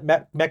 Charlotte,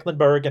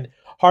 Mecklenburg, and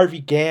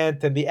Harvey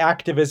Gantt and the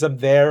activism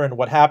there and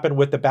what happened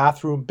with the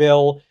bathroom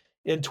bill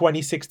in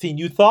 2016.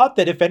 You thought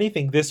that, if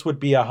anything, this would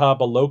be a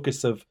hub, a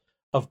locus of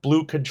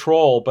blue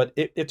control, but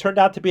it turned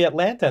out to be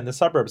Atlanta and the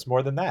suburbs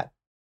more than that.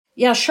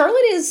 Yeah,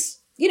 Charlotte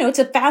is, it's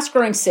a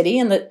fast-growing city.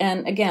 And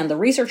again, the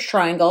Research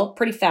Triangle,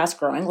 pretty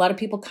fast-growing. A lot of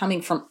people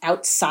coming from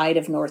outside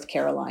of North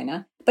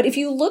Carolina. But if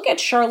you look at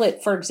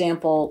Charlotte, for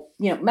example,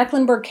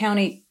 Mecklenburg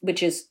County,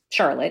 which is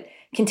Charlotte,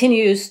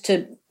 continues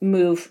to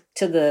move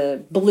to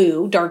the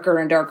blue, darker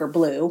and darker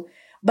blue.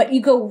 But you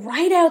go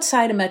right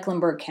outside of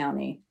Mecklenburg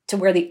County to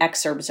where the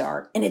exurbs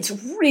are, and it's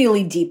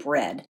really deep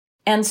red.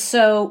 And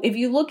so if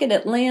you look at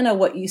Atlanta,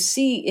 what you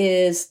see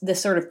is the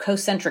sort of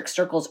concentric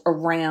circles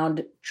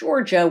around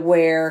Georgia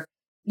where,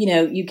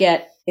 you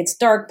get it's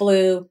dark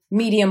blue,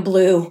 medium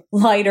blue,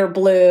 lighter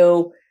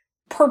blue,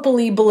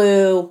 purpley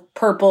blue,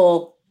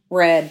 purple,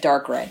 red,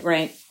 dark red,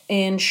 right?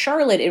 In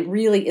Charlotte, it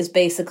really is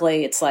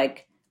basically, it's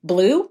like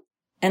blue,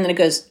 and then it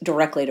goes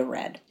directly to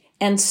red.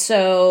 And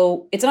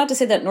so it's not to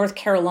say that North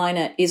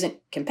Carolina isn't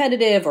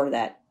competitive or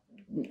that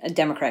a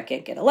Democrat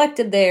can't get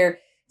elected there.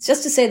 It's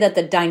just to say that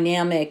the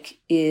dynamic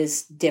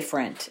is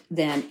different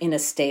than in a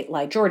state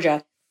like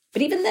Georgia.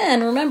 But even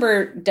then,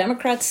 remember,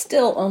 Democrats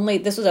still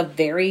this was a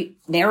very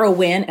narrow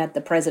win at the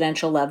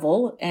presidential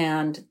level,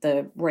 and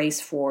the race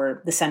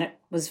for the Senate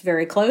was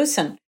very close,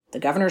 and the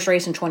governor's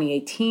race in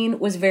 2018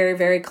 was very,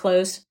 very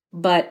close.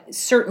 But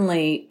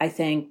certainly, I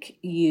think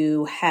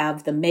you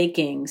have the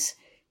makings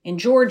in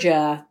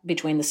Georgia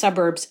between the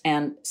suburbs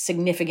and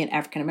significant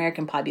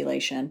African-American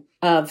population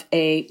of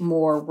a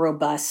more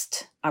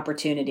robust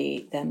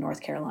opportunity than North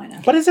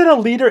Carolina. But is it a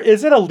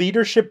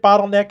leadership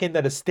bottleneck in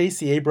that a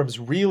Stacey Abrams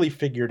really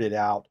figured it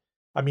out?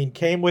 I mean,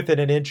 came within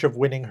an inch of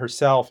winning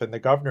herself in the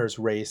governor's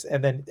race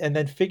and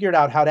then figured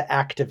out how to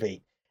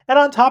activate. And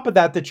on top of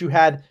that you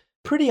had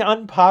pretty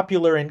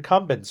unpopular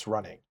incumbents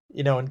running.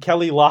 And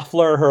Kelly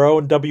Loeffler, her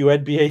own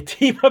WNBA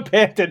team,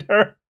 abandoned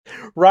her.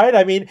 Right?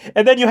 I mean,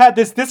 and then you had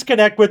this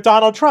disconnect with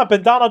Donald Trump,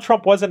 and Donald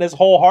Trump wasn't as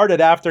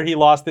wholehearted after he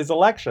lost his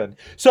election.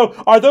 So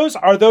are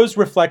those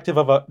reflective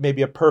of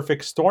maybe a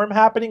perfect storm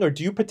happening, or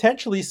do you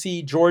potentially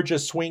see Georgia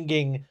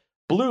swinging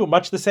blue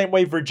much the same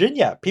way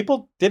Virginia?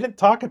 People didn't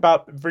talk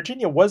about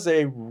Virginia was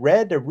a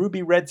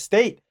ruby red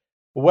state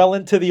well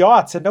into the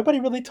aughts, and nobody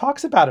really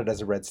talks about it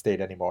as a red state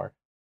anymore.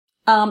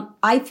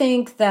 I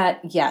think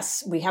that,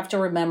 yes, we have to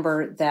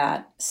remember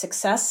that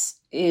success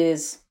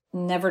is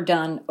never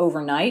done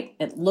overnight.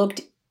 It looked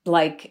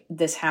like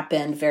this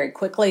happened very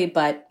quickly,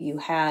 but you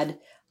had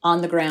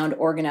on the ground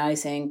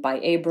organizing by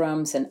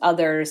Abrams and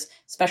others,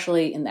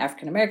 especially in the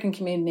African-American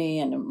community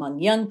and among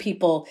young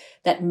people,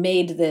 that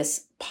made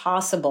this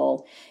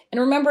possible.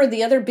 And remember,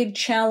 the other big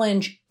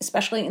challenge,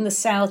 especially in the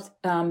South,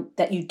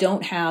 that you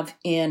don't have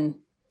in,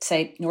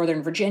 say,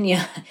 Northern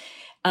Virginia,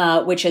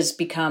 which has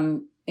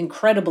become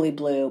incredibly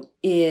blue,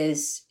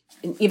 is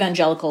an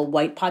evangelical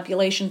white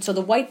population. So the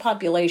white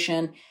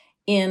population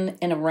in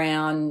and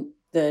around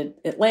the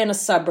Atlanta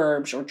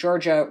suburbs or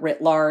Georgia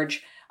writ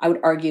large, I would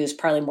argue is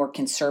probably more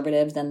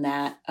conservative than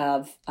that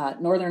of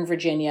Northern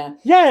Virginia.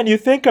 Yeah, and you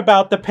think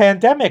about the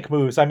pandemic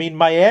moves. I mean,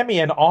 Miami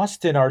and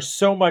Austin are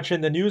so much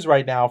in the news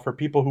right now for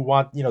people who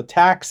want,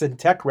 tax and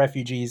tech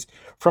refugees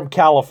from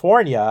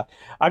California.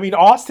 I mean,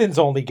 Austin's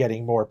only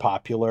getting more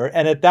popular.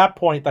 And at that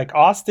point, like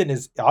Austin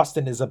is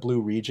a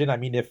blue region. I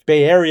mean, if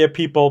Bay Area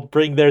people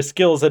bring their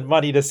skills and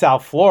money to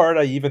South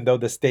Florida, even though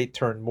the state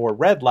turned more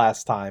red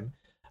last time,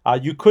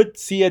 you could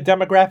see a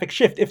demographic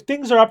shift if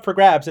things are up for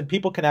grabs and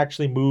people can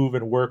actually move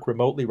and work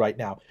remotely right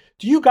now.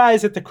 Do you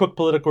guys at the Cook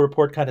Political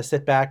Report kind of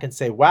sit back and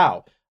say,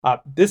 wow,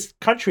 this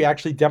country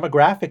actually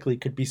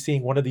demographically could be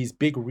seeing one of these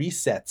big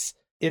resets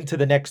into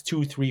the next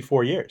 2, 3,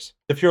 4 years?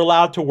 If you're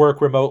allowed to work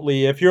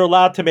remotely, if you're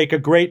allowed to make a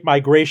great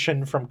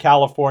migration from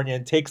California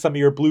and take some of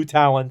your blue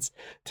talents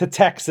to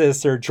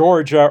Texas or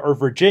Georgia or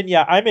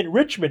Virginia. I'm in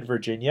Richmond,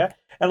 Virginia,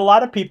 and a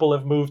lot of people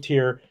have moved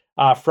here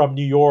from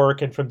New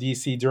York and from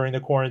DC during the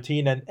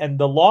quarantine. And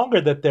the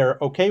longer that they're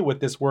okay with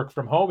this work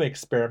from home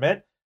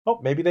experiment,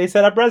 maybe they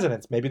set up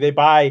residence. Maybe they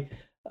buy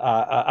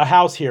a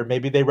house here.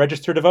 Maybe they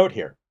register to vote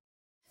here.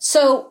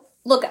 So,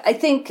 look, I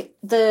think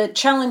the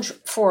challenge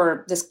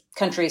for this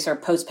country is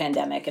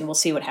post-pandemic, and we'll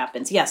see what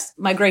happens. Yes,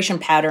 migration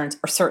patterns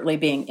are certainly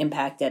being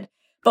impacted.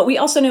 But we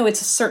also know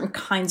it's certain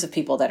kinds of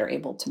people that are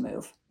able to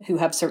move, who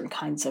have certain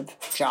kinds of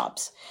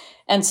jobs.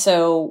 And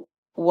so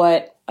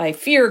what I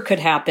fear could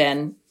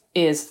happen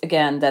is,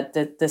 again, that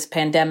this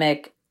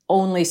pandemic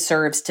only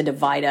serves to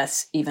divide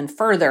us even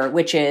further,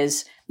 which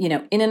is, in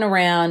and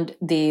around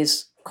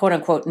these quote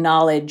unquote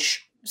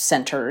knowledge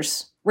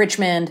centers,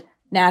 Richmond,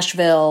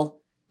 Nashville,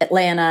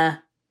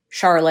 Atlanta,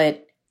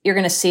 Charlotte, you're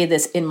going to see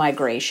this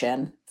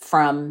in-migration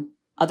from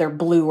other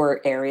bluer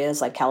areas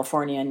like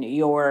California and New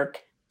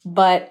York.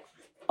 But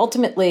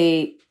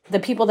ultimately, the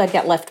people that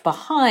get left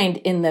behind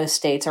in those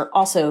states are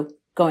also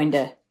going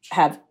to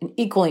have an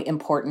equally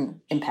important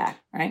impact,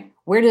 right?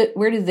 Where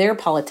do their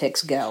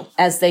politics go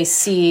as they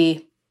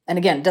see, and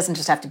again, it doesn't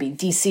just have to be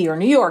DC or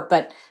New York,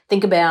 but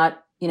think about,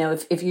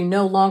 if you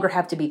no longer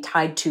have to be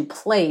tied to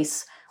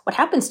place, what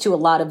happens to a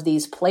lot of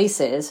these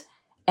places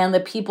and the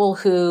people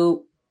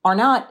who are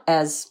not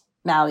as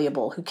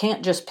malleable, who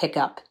can't just pick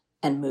up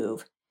and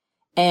move.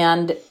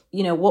 And,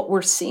 what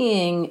we're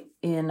seeing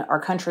in our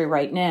country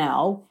right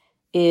now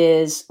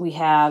is we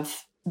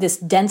have this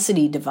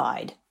density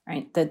divide,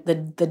 right?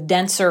 The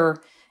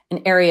denser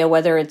an area,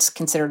 whether it's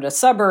considered a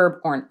suburb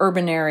or an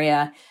urban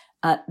area,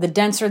 the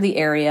denser the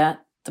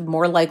area, the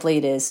more likely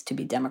it is to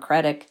be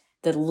Democratic.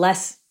 The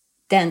less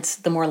dense,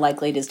 the more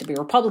likely it is to be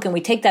Republican.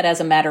 We take that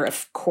as a matter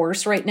of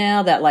course right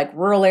now, that like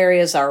rural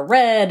areas are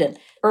red and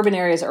urban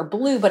areas are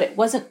blue, but it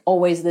wasn't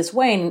always this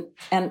way.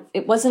 And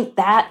it wasn't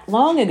that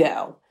long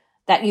ago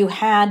that you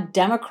had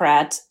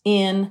Democrats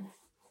in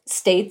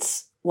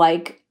states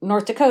like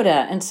North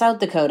Dakota and South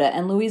Dakota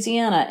and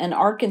Louisiana and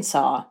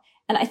Arkansas.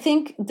 And I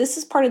think this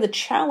is part of the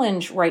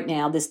challenge right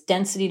now. This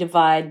density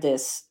divide,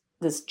 this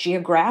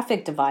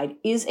geographic divide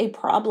is a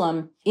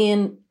problem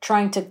in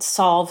trying to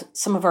solve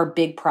some of our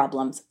big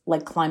problems,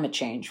 like climate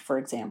change, for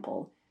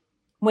example.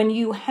 When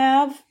you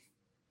have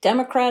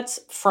Democrats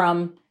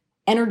from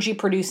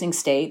energy-producing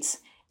states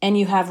and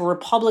you have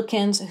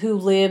Republicans who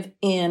live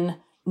in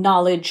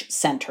knowledge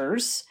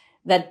centers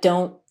that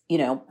don't,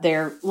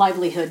 their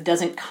livelihood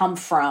doesn't come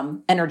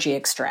from energy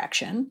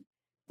extraction.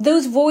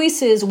 Those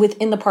voices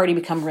within the party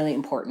become really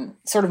important,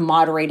 sort of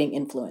moderating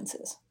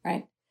influences,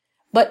 right?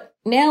 But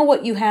now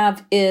what you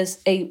have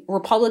is a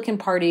Republican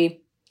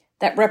Party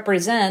that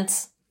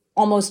represents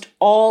almost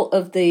all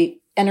of the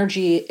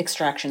energy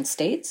extraction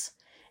states,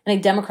 and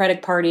a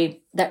Democratic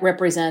Party that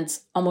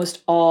represents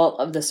almost all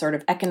of the sort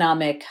of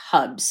economic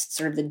hubs,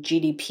 sort of the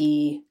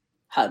GDP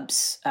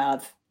hubs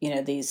of,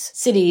 these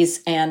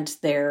cities and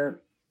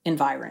their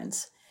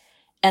environs.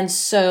 And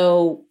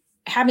so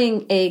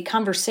having a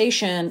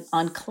conversation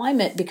on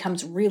climate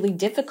becomes really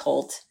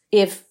difficult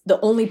if the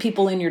only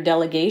people in your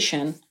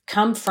delegation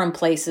come from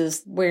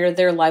places where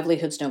their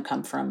livelihoods don't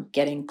come from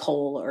getting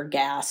coal or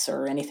gas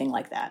or anything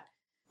like that.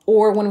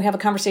 Or when we have a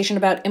conversation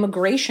about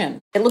immigration,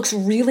 it looks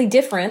really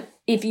different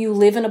if you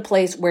live in a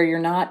place where you're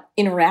not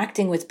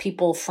interacting with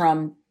people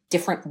from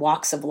different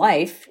walks of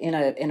life in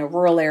a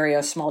rural area,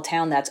 a small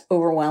town that's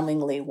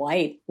overwhelmingly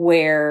white,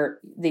 where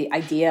the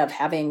idea of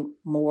having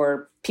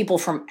more people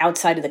from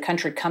outside of the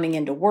country coming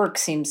into work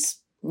seems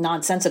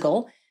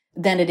nonsensical,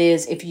 than it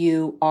is if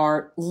you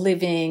are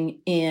living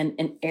in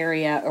an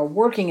area or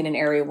working in an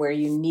area where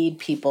you need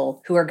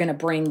people who are going to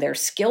bring their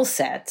skill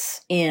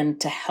sets in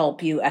to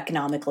help you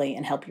economically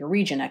and help your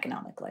region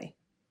economically.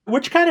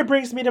 Which kind of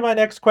brings me to my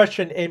next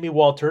question, Amy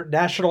Walter,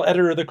 national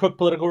editor of the Cook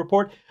Political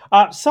Report.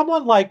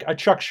 Someone like a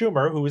Chuck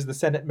Schumer, who is the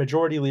Senate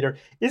Majority Leader,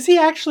 is he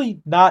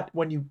actually not,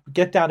 when you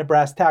get down to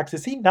brass tacks,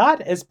 is he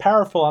not as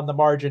powerful on the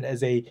margin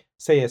as a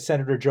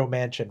Senator Joe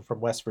Manchin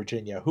from West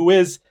Virginia, who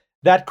is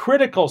that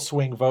critical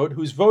swing vote,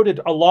 who's voted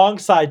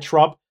alongside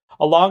Trump,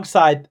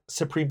 alongside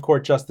Supreme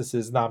Court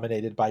justices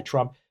nominated by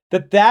Trump,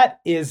 that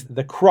is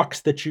the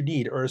crux that you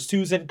need, or a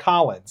Susan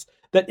Collins,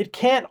 that it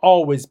can't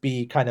always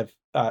be kind of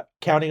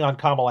counting on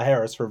Kamala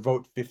Harris for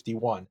vote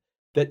 51,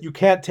 that you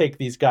can't take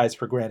these guys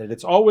for granted.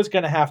 It's always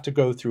going to have to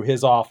go through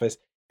his office.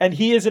 And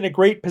he is in a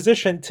great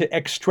position to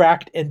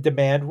extract and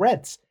demand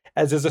rents,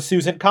 as is a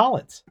Susan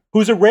Collins,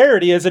 who's a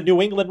rarity as a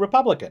New England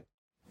Republican.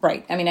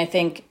 Right. I mean, I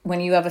think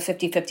when you have a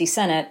 50-50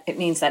 Senate, it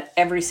means that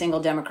every single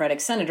Democratic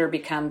senator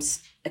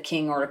becomes a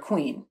king or a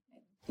queen.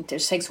 It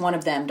just takes one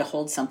of them to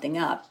hold something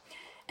up.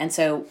 And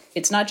so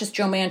it's not just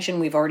Joe Manchin.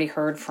 We've already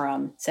heard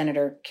from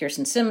Senator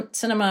Kyrsten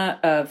Sinema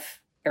of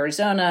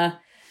Arizona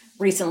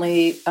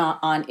recently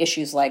on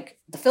issues like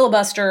the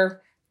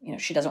filibuster.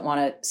 She doesn't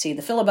want to see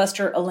the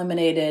filibuster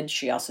eliminated.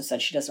 She also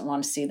said she doesn't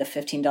want to see the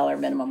 $15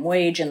 minimum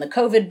wage in the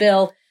COVID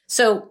bill.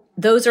 So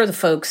those are the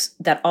folks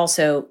that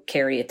also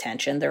carry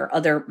attention. There are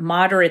other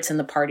moderates in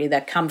the party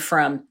that come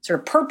from sort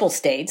of purple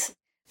states.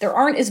 There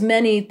aren't as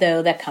many,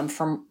 though, that come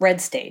from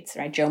red states,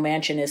 right? Joe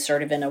Manchin is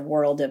sort of in a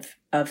world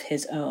of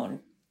his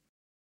own.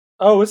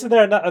 Oh, isn't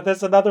there?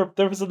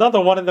 There was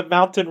another one in the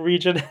mountain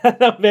region,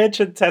 a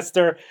Manchin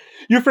tester.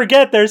 You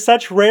forget there's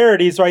such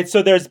rarities, right?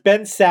 So there's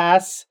Ben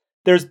Sass,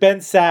 there's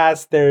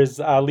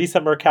Lisa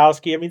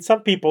Murkowski. I mean,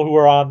 some people who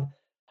are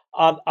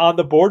on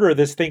the border of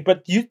this thing,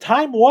 but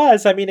time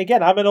was, I mean,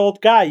 again, I'm an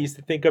old guy. I used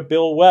to think of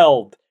Bill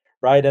Weld,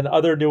 right? And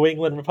other New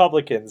England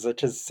Republicans,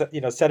 such as,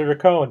 Senator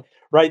Cohen,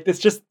 right? This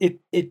just,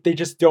 they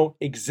just don't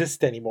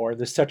exist anymore.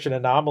 There's such an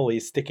anomaly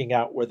sticking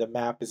out where the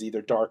map is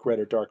either dark red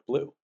or dark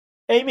blue.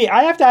 Amy,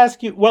 I have to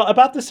ask you,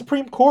 about the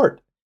Supreme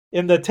Court.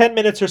 In the 10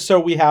 minutes or so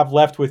we have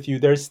left with you,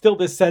 there's still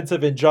this sense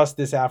of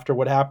injustice after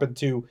what happened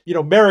to,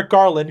 Merrick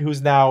Garland,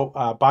 who's now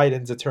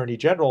Biden's attorney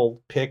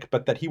general pick,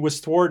 but that he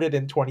was thwarted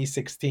in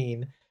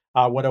 2016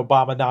 when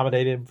Obama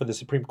nominated him for the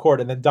Supreme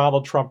Court. And then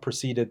Donald Trump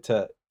proceeded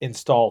to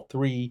install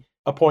 3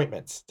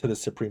 appointments to the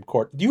Supreme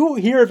Court. Do you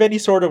hear of any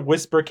sort of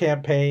whisper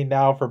campaign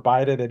now for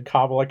Biden and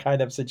Kamala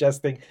kind of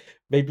suggesting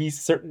maybe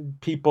certain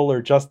people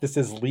or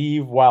justices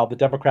leave while the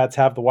Democrats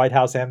have the White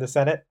House and the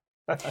Senate?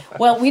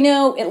 Well, we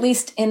know, at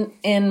least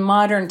in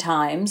modern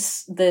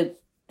times, the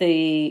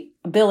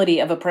ability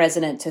of a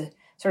president to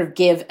sort of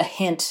give a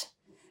hint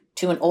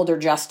to an older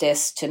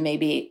justice to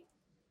maybe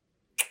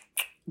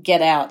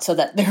get out so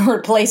that their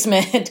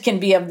replacement can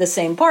be of the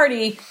same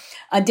party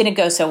didn't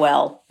go so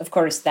well. Of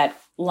course, that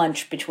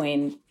lunch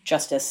between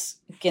Justice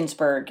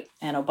Ginsburg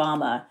and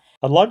Obama.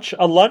 A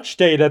lunch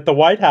date at the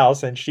White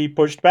House, and she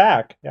pushed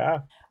back.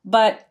 Yeah.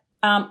 But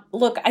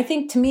look, I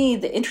think to me,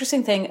 the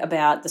interesting thing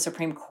about the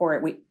Supreme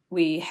Court,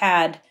 we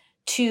had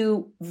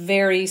 2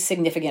 very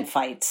significant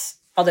fights,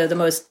 although the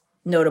most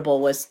notable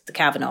was the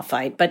Kavanaugh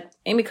fight. But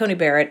Amy Coney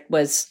Barrett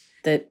was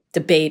the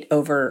debate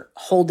over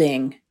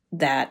holding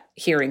that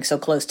hearing so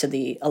close to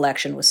the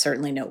election was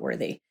certainly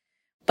noteworthy.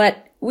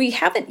 But we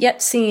haven't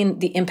yet seen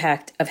the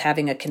impact of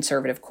having a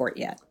conservative court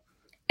yet.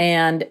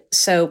 And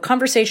so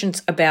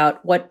conversations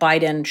about what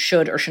Biden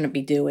should or shouldn't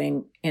be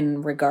doing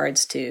in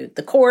regards to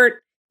the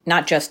court,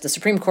 not just the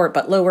Supreme Court,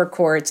 but lower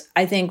courts,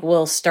 I think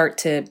will start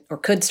to, or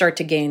could start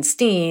to gain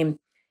steam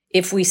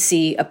if we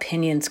see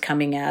opinions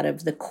coming out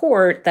of the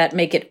court that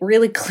make it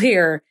really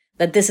clear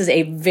that this is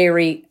a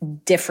very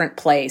different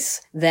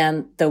place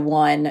than the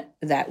one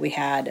that we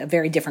had, a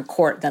very different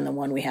court than the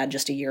one we had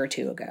just a year or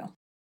 2 ago.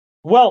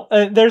 Well,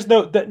 there's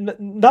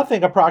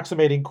nothing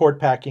approximating court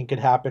packing can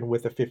happen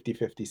with a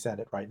 50-50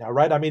 Senate right now,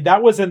 right? I mean,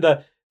 that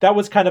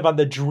was kind of on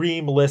the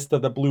dream list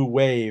of the blue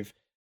wave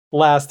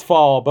last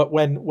fall, but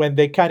when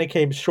they kind of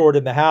came short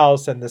in the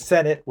House and the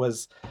Senate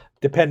was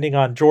depending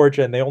on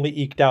Georgia and they only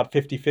eked out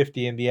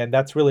 50-50 in the end,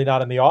 that's really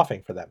not in the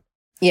offing for them.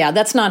 Yeah,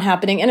 that's not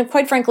happening. And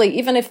quite frankly,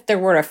 even if there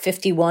were a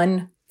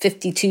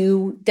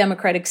 51-52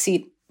 Democratic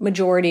seat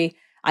majority,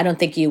 I don't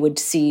think you would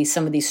see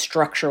some of these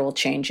structural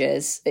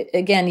changes.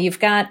 Again,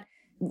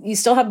 you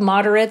still have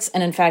moderates.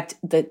 And in fact,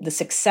 the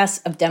success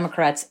of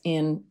Democrats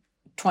in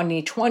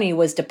 2020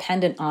 was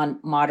dependent on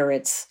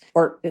moderates,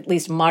 or at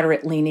least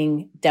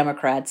moderate-leaning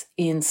Democrats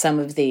in some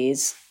of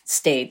these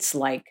states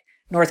like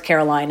North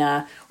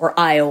Carolina or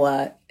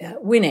Iowa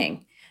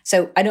winning.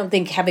 So I don't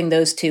think having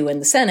those two in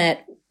the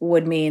Senate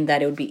would mean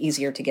that it would be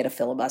easier to get a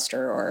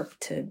filibuster or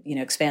to,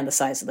 expand the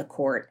size of the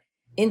court.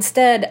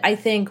 Instead, I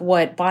think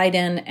what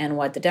Biden and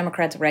what the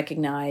Democrats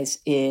recognize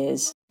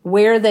is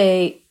where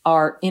they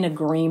are in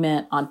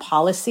agreement on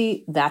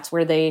policy, that's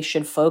where they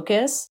should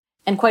focus.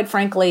 And quite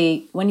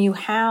frankly, when you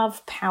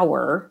have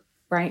power,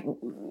 right,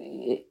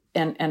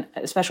 and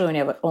especially when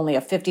you have only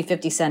a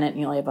 50-50 Senate and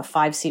you only have a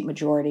 5-seat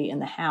majority in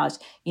the House,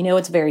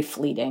 it's very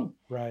fleeting.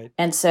 Right.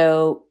 And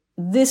so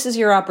this is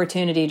your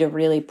opportunity to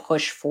really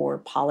push for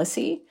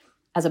policy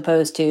as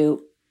opposed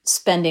to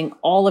spending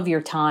all of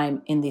your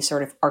time in these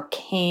sort of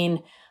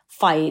arcane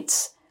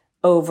fights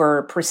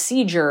over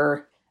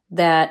procedure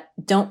that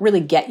don't really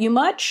get you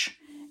much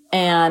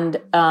and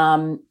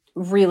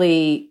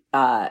really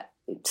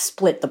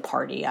split the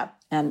party up.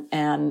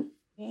 And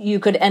you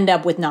could end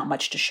up with not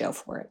much to show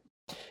for it.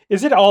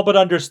 Is it all but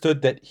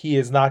understood that he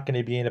is not going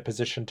to be in a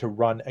position to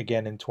run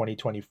again in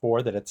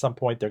 2024, that at some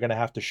point they're going to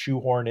have to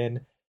shoehorn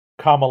in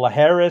Kamala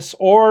Harris?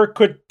 Or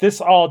could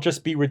this all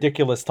just be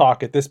ridiculous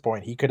talk at this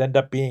point? He could end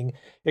up being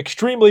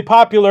extremely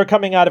popular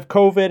coming out of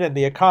COVID and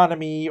the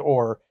economy,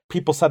 or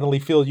people suddenly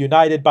feel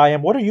united by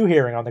him. What are you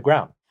hearing on the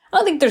ground? I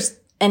don't think there's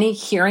any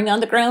hearing on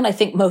the ground. I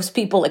think most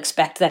people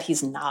expect that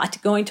he's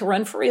not going to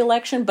run for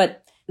re-election,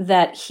 but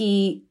that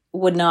he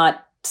would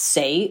not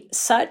say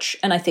such.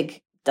 And I think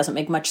it doesn't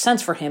make much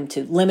sense for him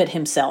to limit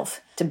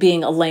himself to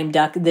being a lame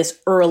duck this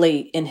early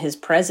in his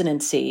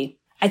presidency.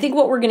 I think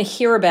what we're going to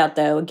hear about,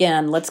 though,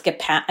 again,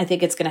 I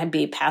think it's going to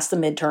be past the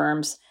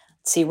midterms,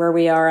 see where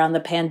we are on the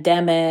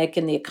pandemic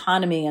and the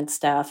economy and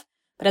stuff.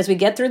 But as we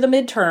get through the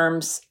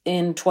midterms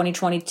in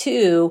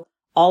 2022,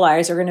 all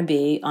eyes are going to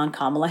be on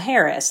Kamala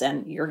Harris.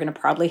 And you're going to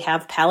probably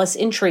have palace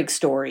intrigue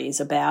stories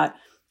about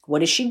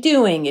what is she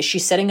doing? Is she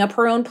setting up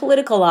her own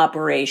political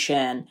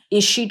operation?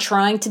 Is she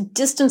trying to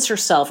distance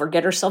herself or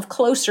get herself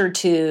closer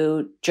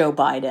to Joe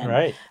Biden?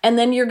 Right. And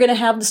then you're going to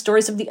have the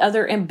stories of the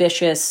other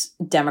ambitious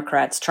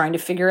Democrats trying to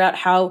figure out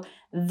how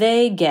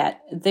they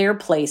get their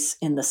place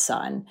in the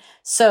sun.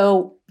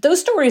 So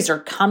those stories are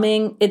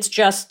coming. It's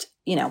just,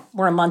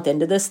 we're a month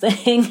into this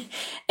thing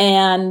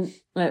and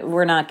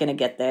we're not going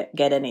to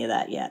get any of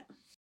that yet.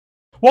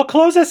 Well,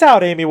 close us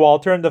out, Amy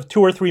Walter, in the 2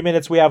 or 3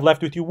 minutes we have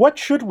left with you. What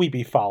should we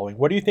be following?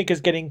 What do you think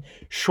is getting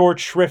short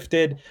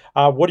shrifted?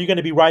 What are you going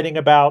to be writing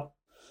about?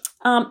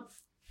 A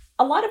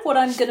lot of what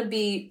I'm going to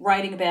be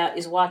writing about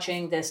is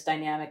watching this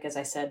dynamic, as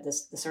I said,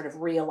 this sort of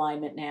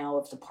realignment now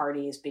of the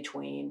parties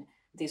between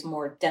these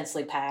more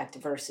densely packed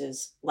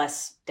versus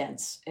less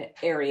dense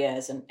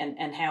areas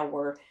and how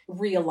we're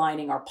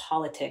realigning our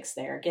politics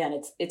there.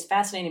 Again, it's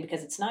fascinating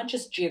because it's not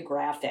just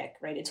geographic,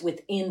 right? It's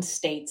within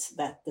states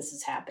that this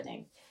is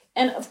happening.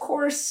 And of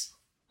course,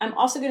 I'm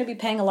also going to be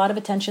paying a lot of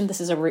attention.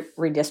 This is a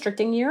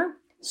redistricting year.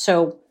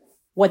 So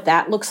what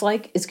that looks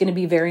like is going to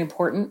be very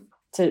important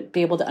to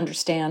be able to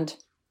understand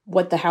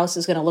what the House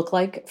is going to look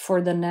like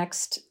for the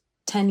next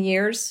 10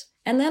 years.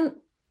 And then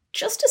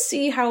just to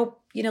see how,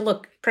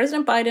 look,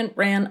 President Biden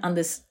ran on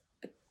this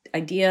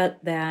idea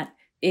that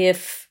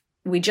if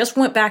we just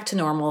went back to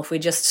normal, if we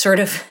just sort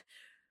of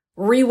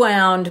we could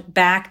rewind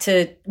back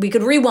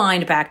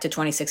to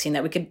 2016,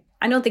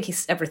 I don't think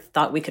he's ever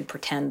thought we could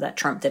pretend that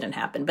Trump didn't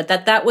happen, but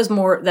that was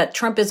more that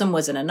Trumpism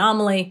was an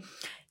anomaly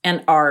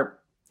and our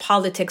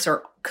politics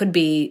could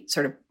be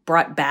sort of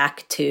brought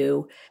back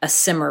to a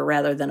simmer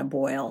rather than a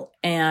boil.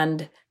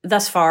 And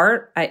thus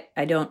far,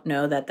 I don't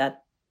know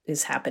that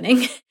is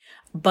happening,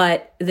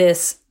 but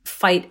this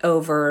fight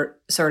over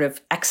sort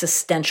of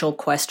existential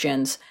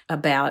questions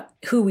about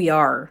who we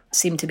are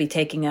seem to be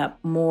taking up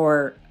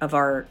more of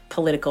our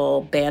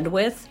political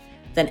bandwidth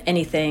than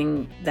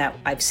anything that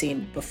I've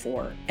seen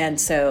before. And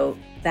so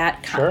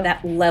that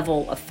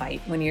level of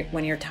fight, when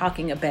you're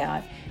talking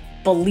about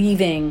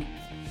believing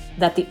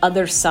that the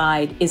other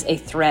side is a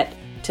threat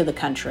to the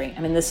country.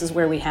 I mean, this is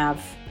where we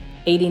have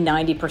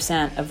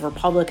 80-90% of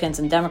Republicans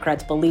and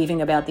Democrats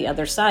believing about the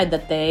other side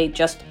that they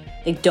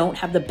don't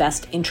have the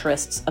best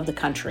interests of the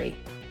country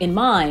in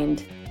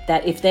mind,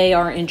 that if they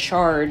are in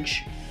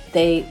charge,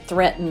 they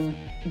threaten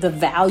the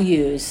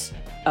values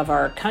of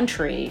our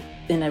country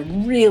in a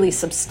really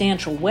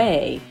substantial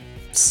way.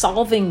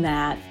 Solving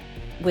that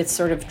with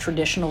sort of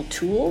traditional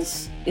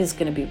tools is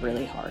going to be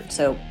really hard.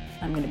 So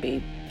I'm going to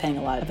be paying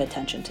a lot of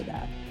attention to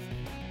that.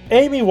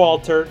 Amy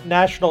Walter,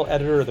 national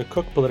editor of the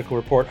Cook Political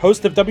Report,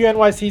 host of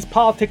WNYC's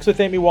Politics with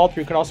Amy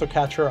Walter. You can also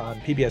catch her on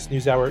PBS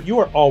NewsHour. You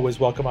are always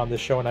welcome on this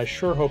show, and I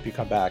sure hope you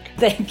come back.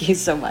 Thank you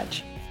so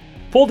much.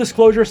 Full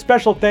disclosure,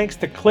 special thanks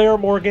to Claire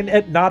Morgan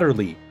at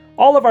Notterly.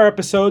 All of our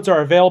episodes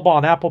are available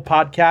on Apple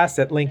Podcasts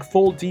at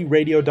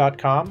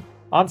linkfulldradio.com,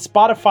 on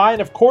Spotify,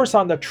 and of course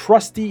on the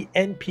trusty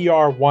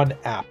NPR One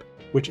app,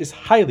 which is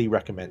highly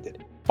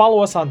recommended.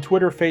 Follow us on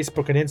Twitter,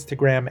 Facebook, and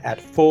Instagram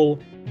at Full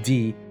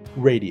D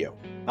Radio.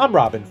 I'm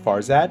Robin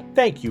Farzad.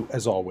 Thank you,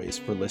 as always,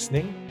 for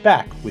listening.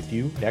 Back with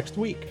you next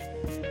week.